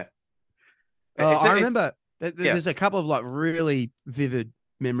 yeah. I remember there's a couple of like really vivid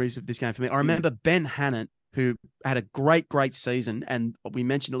memories of this game for me. I remember Ben Hannant, who had a great season, and we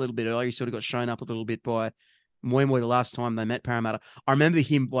mentioned a little bit earlier, he sort of got shown up a little bit by Moi Moi the last time they met Parramatta. I remember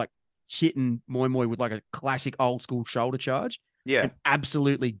him like hitting Moi Moi with like a classic old school shoulder charge. Yeah. And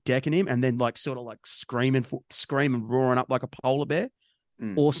absolutely decking him, and then like sort of like screaming roaring up like a polar bear.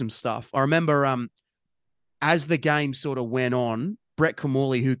 Awesome stuff. I remember as the game sort of went on, Brett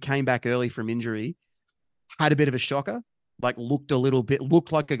Kamali, who came back early from injury, had a bit of a shocker. Like looked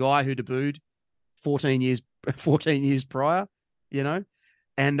like a guy who debuted 14 years prior, you know?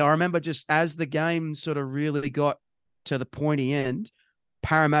 And I remember just as the game sort of really got to the pointy end,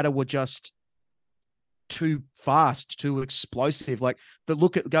 Parramatta were just too fast, too explosive. Like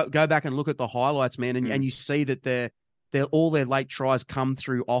go back and look at the highlights, man, and you see that they're all their late tries come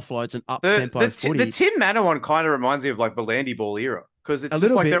through offloads and up tempo footy. The Tim Manor one kind of reminds me of like the Landy Ball era. because it's A just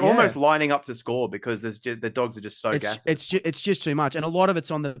little like bit, they're yeah. almost lining up to score because the Dogs are just so gassed. It's just too much, and a lot of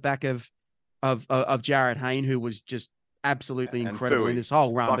it's on the back of Jared Hayne, who was just absolutely And incredible in Fooey. this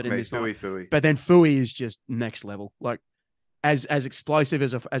whole run, Fuck but in me, this night. Fooey. But then Fooey is just next level, like as explosive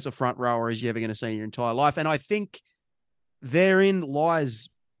as a front rower as you're ever going to see in your entire life. And I think therein lies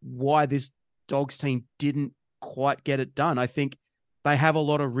why this Dogs team didn't quite get it done. I think they have a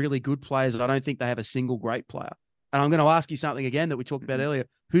lot of really good players. I don't think they have a single great player. And I'm going to ask you something again that we talked about earlier.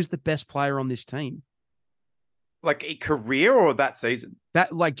 Who's the best player on this team? Like a career or that season?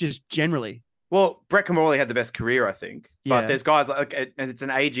 That, like, just generally. Well, Brett Comorley had the best career, I think. Yeah. But there's guys like, and it's an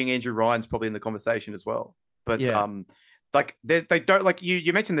aging Andrew Ryan's probably in the conversation as well. But Yeah. like they don't, like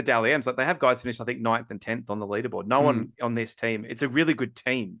you mentioned the Dally M's, like they have guys finish I think 9th and 10th on the leaderboard. No one on this team. It's a really good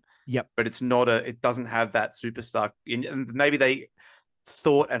team. Yep. But it doesn't have that superstar. And maybe they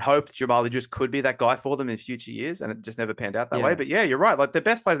thought and hoped Jamal Idris could be that guy for them in future years, and it just never panned out that way. But yeah, you're right. Like the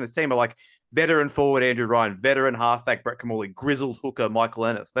best players in this team are like veteran forward Andrew Ryan, veteran halfback Brett Comorley, grizzled hooker Michael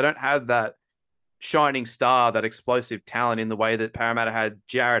Ennis. They don't have that shining star, that explosive talent in the way that Parramatta had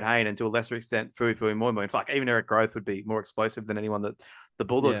Jared Hayne, and to a lesser extent Fui Moimo. In fact, even Eric Growth would be more explosive than anyone that the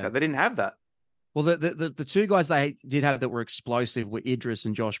Bulldogs had. They didn't have that. Well, the two guys they did have that were explosive were Idris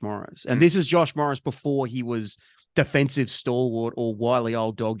and Josh Morris. And this is Josh Morris before he was defensive stalwart or wily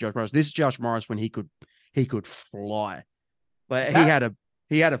old dog Josh Morris. This is Josh Morris when he could fly. But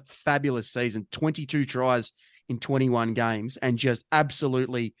he had a fabulous season, 22 tries in 21 games, and just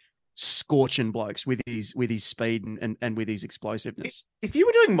absolutely scorching blokes with his speed and with his explosiveness. If you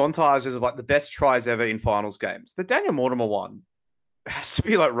were doing montages of like the best tries ever in finals games, the Daniel Mortimer one has to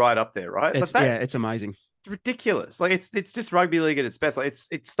be like right up there, right? It's amazing. It's ridiculous. Like it's just rugby league at its best. Like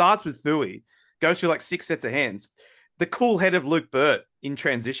it starts with Fui, goes through like 6 sets of hands. The cool head of Luke Burt in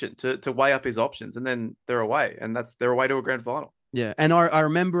transition to weigh up his options, and then they're away, and they're away to a grand final. Yeah, and I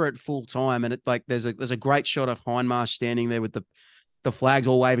remember it full time, and it like there's a great shot of Hindmarsh standing there with the flags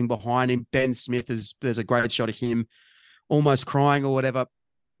all waving behind him. Ben Smith there's a great shot of him almost crying or whatever.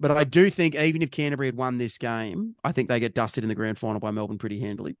 But I do think even if Canterbury had won this game, I think they get dusted in the grand final by Melbourne pretty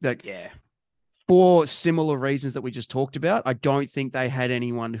handily. For similar reasons that we just talked about, I don't think they had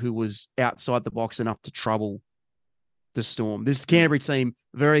anyone who was outside the box enough to trouble the Storm. This Canterbury team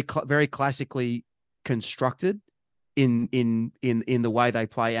very classically constructed in the way they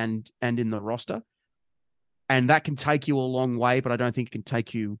play and in the roster, and that can take you a long way. But I don't think it can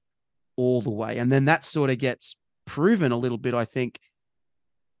take you all the way. And then that sort of gets proven a little bit, I think,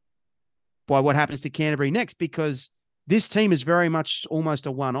 by what happens to Canterbury next, because this team is very much almost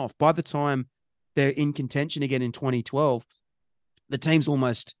a one-off. By the time they're in contention again in 2012, the team's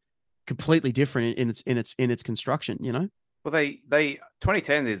almost completely different in its construction, you know? Well, they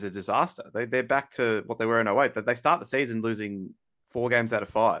 2010 is a disaster. They're back to what they were in 08. They start the season losing 4 games out of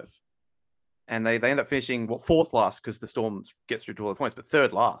 5. And they end up finishing 4th last because the Storm gets through to all the points, but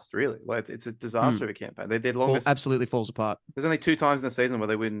 3rd last, really. Like it's a disaster of a campaign. Their longest absolutely falls apart. There's only 2 times in the season where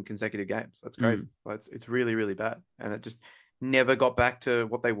they win consecutive games. That's crazy. Like, it's really, really bad. And it just never got back to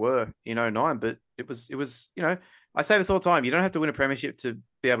what they were in 09. But it was, you know, I say this all the time. You don't have to win a premiership to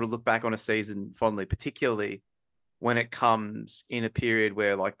be able to look back on a season fondly, particularly when it comes in a period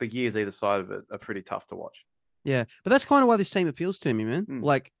where like the years either side of it are pretty tough to watch. Yeah, but that's kind of why this team appeals to me, man.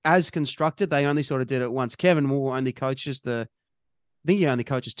 Like, as constructed, they only sort of did it once. Kevin Moore only coaches I think he only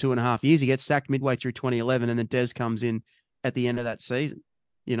coaches 2.5 years. He gets sacked midway through 2011, and then Des comes in at the end of that season,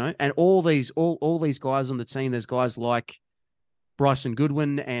 you know? And all these guys on the team, there's guys like Bryson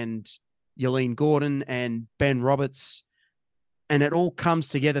Goodwin and Yelene Gordon and Ben Roberts, and it all comes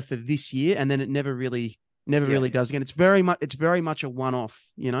together for this year, and then it never really does again. It's very much a one-off,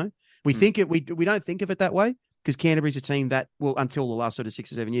 you know? We don't think of it that way, because Canterbury's a team that, well, until the last sort of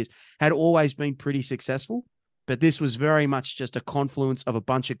 6 or 7 years, had always been pretty successful. But this was very much just a confluence of a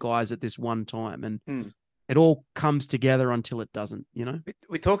bunch of guys at this one time. And it all comes together until it doesn't, you know?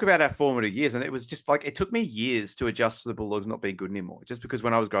 We talk about our formative years, and it was just like, it took me years to adjust to the Bulldogs not being good anymore, just because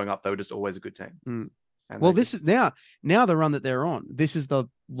when I was growing up, they were just always a good team. Well, this is now the run that they're on. This is the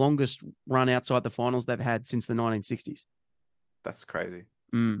longest run outside the finals they've had since the 1960s. That's crazy.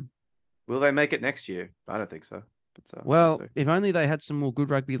 Will they make it next year? I don't think so. But, well, if only they had some more good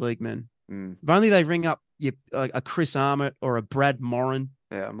rugby league men. If only they ring up a Chris Armott or a Brad Morin,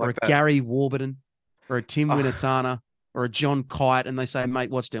 or a Gary Warburton or a Tim Winatana or a John Kite, and they say, mate,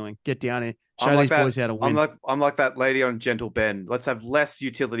 what's doing? Get down here. Show these boys how to win. I'm like that lady on Gentle Ben. Let's have less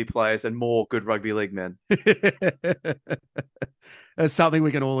utility players and more good rugby league men. That's something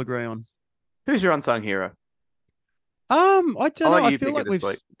we can all agree on. Who's your unsung hero? I don't know. I feel like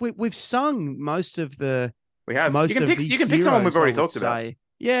we've sung most of the We have. most You can of pick. the You can pick someone we've heroes, already I would talked about. say.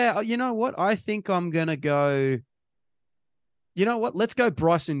 Yeah, you know what? I think I'm gonna go. You know what? Let's go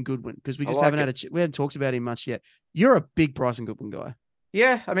Bryson Goodwin because we I just like haven't it. we haven't talked about him much yet. You're a big Bryson Goodwin guy.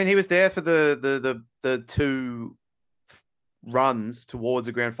 Yeah, I mean, he was there for the two runs towards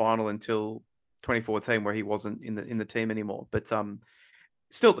a grand final until 2014, where he wasn't in the team anymore. But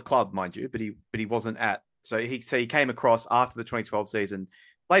still at the club, mind you. But he wasn't at. So he came across after the 2012 season,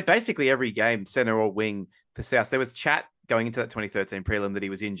 played basically every game, center or wing for South. There was chat going into that 2013 prelim that he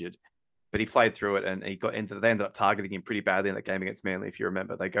was injured, but he played through it and they ended up targeting him pretty badly in that game against Manly. If you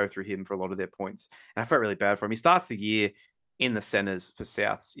remember, they go through him for a lot of their points, and I felt really bad for him. He starts the year in the centers for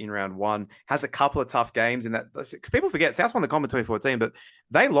Souths in round one, has a couple of tough games in that. People forget Souths won the comp in 2014, but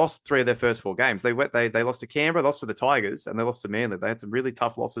they lost 3 of their first 4 games. They lost to Canberra, lost to the Tigers, and they lost to Manly. They had some really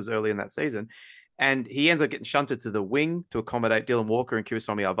tough losses early in that season. And he ended up getting shunted to the wing to accommodate Dylan Walker and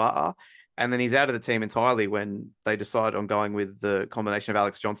Kiwisomi Ava'a. And then he's out of the team entirely when they decide on going with the combination of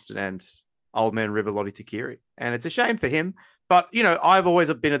Alex Johnston and old man River Lottie Takiri. And it's a shame for him. But, you know, I've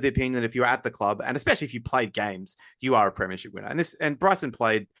always been of the opinion that if you're at the club, and especially if you played games, you are a premiership winner. And Bryson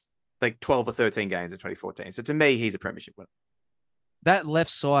played like 12 or 13 games in 2014. So to me, he's a premiership winner. That left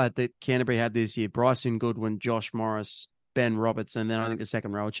side that Canterbury had this year, Bryson Goodwin, Josh Morris, Ben Roberts, and then I think the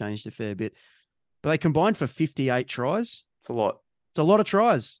second row changed a fair bit. But they combined for 58 tries. It's a lot. It's a lot of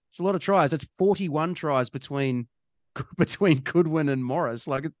tries. It's a lot of tries. It's 41 tries between Goodwin and Morris.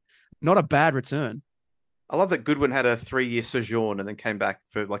 Like, not a bad return. I love that Goodwin had a 3-year sojourn and then came back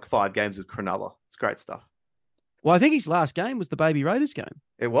for like 5 games with Cronulla. It's great stuff. Well, I think his last game was the Baby Raiders game.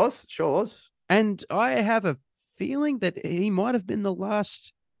 It was. Sure was. And I have a feeling that he might have been the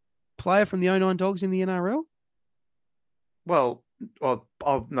last player from the 09 Dogs in the NRL. Well,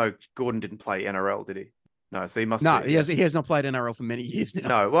 no, Gordon didn't play NRL, did he? No, so he must. No, be, he has not played NRL for many years now.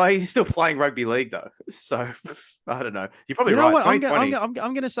 No, well, he's still playing rugby league though. So I don't know. You're probably You know right. what? I'm 2020.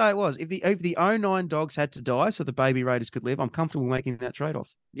 going to say it was. If the 09 Dogs had to die so the Baby Raiders could live, I'm comfortable making that trade-off.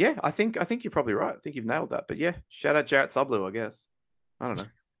 Yeah, I think you're probably right. I think you've nailed that. But yeah, shout out Jarrett Sublu, I guess. I don't know.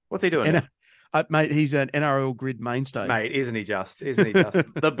 What's he doing now? Mate, he's an NRL grid mainstay. Mate, isn't he just? Isn't he just?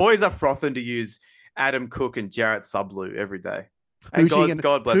 The boys are frothing to use Adam Cook and Jarrett Sublu every day. And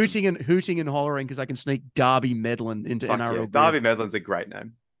God bless hooting and hollering because I can sneak Darby Medlin into NRL. Yeah. Darby Medlin's a great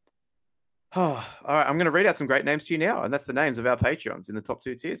name. Oh, all right. I'm going to read out some great names to you now, and that's the names of our Patreons in the top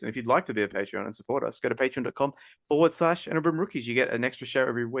 2 tiers. And if you'd like to be a Patreon and support us, go to patreon.com/NRL Rookies. You get an extra show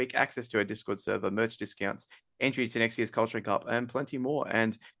every week, access to our Discord server, merch discounts, entry to next year's Culture Cup, and plenty more.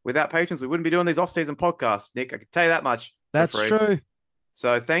 And without patrons, we wouldn't be doing these off-season podcasts, Nick. I can tell you that much. That's true.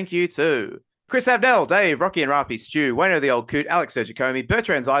 So thank you to Chris Abdel, Dave, Rocky and Rafi, Stu, Wayno the Old Coot, Alex Sergicomi,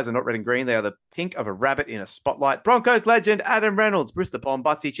 Bertrand's eyes are not red and green. They are the pink of a rabbit in a spotlight. Broncos legend, Adam Reynolds, Bruce the Pom,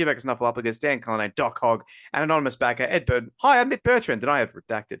 Butsy, Chivek Snuffleupagus, Dan Cullinane, Doc Hogg, and anonymous backer, Ed Burden. Hi, I'm Mitt Bertrand, and I have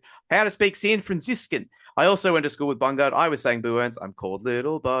redacted. How to speak San Franciscan. I also went to school with Bungard. I was saying Boo Earns. I'm called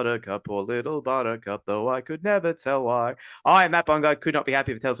Little Buttercup, poor Little Buttercup, though I could never tell why. I am Matt Bungard. Could not be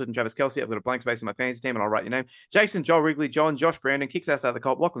happy for Taylor Swift and Travis Kelce. I've got a blank space in my fantasy team, and I'll write your name. Jason, Joel Wrigley, John, Josh Brandon, Kicks Ass Out of the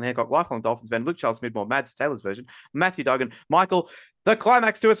Cop, Lachlan Hancock, Lifelong Dolphins fan, Luke Charles Midmore, Mads Taylor's version, Matthew Duggan, Michael, the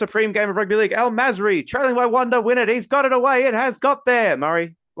climax to a supreme game of rugby league, El Masri, trailing by 1 to win it. He's got it away. It has got there.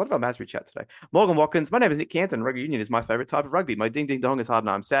 Murray. A lot of our Masri chat today. Morgan Watkins. My name is Nick Canton. Rugby union is my favorite type of rugby. My ding ding dong is hard and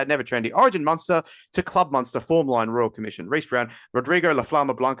I'm sad. Never trendy. Origin Monster to Club Monster. Form line Royal Commission. Reese Brown. Rodrigo La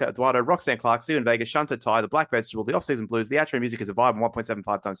Flama Blanca. Eduardo. Roxanne Clark. Steven Vega. Shunta Ty. The Black Vegetable. The Off-Season Blues. The outro music is a vibe on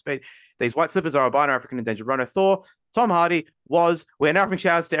 1.75 times speed. These white slippers are albino African endangered rhino. Thor. Tom Hardy was. We're now offering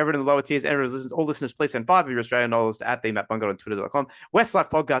shouts to everyone in the lower tiers. All listeners, please send 5 of your Australian dollars to @theMattBungard on Twitter.com.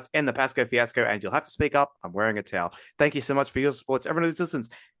 Westlife Podcast and the Pasco Fiasco. And you'll have to speak up. I'm wearing a towel. Thank you so much for your support. To everyone who listens,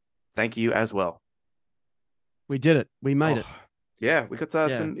 thank you as well. We did it. We made it. Yeah, we got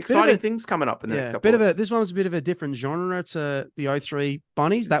some exciting things coming up in the next couple of weeks. This one was a bit of a different genre to the 03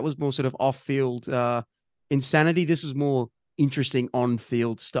 Bunnies. That was more sort of off-field insanity. This was more interesting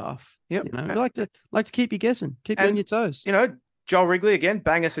on-field stuff. Yep. You know, we like to keep you guessing, keep you on your toes. You know, Joel Wrigley again,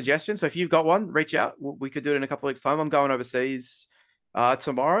 bang a suggestion. So if you've got one, reach out. We could do it in a couple of weeks' time. I'm going overseas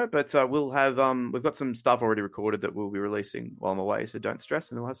tomorrow, but we'll have we've got some stuff already recorded that we'll be releasing while I'm away. So don't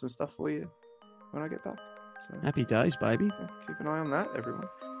stress, and we'll have some stuff for you when I get back. So happy days, baby. Yeah, keep an eye on that, everyone.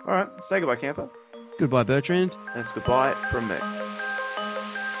 All right, say goodbye, Camper. Goodbye, Bertrand. That's goodbye from me.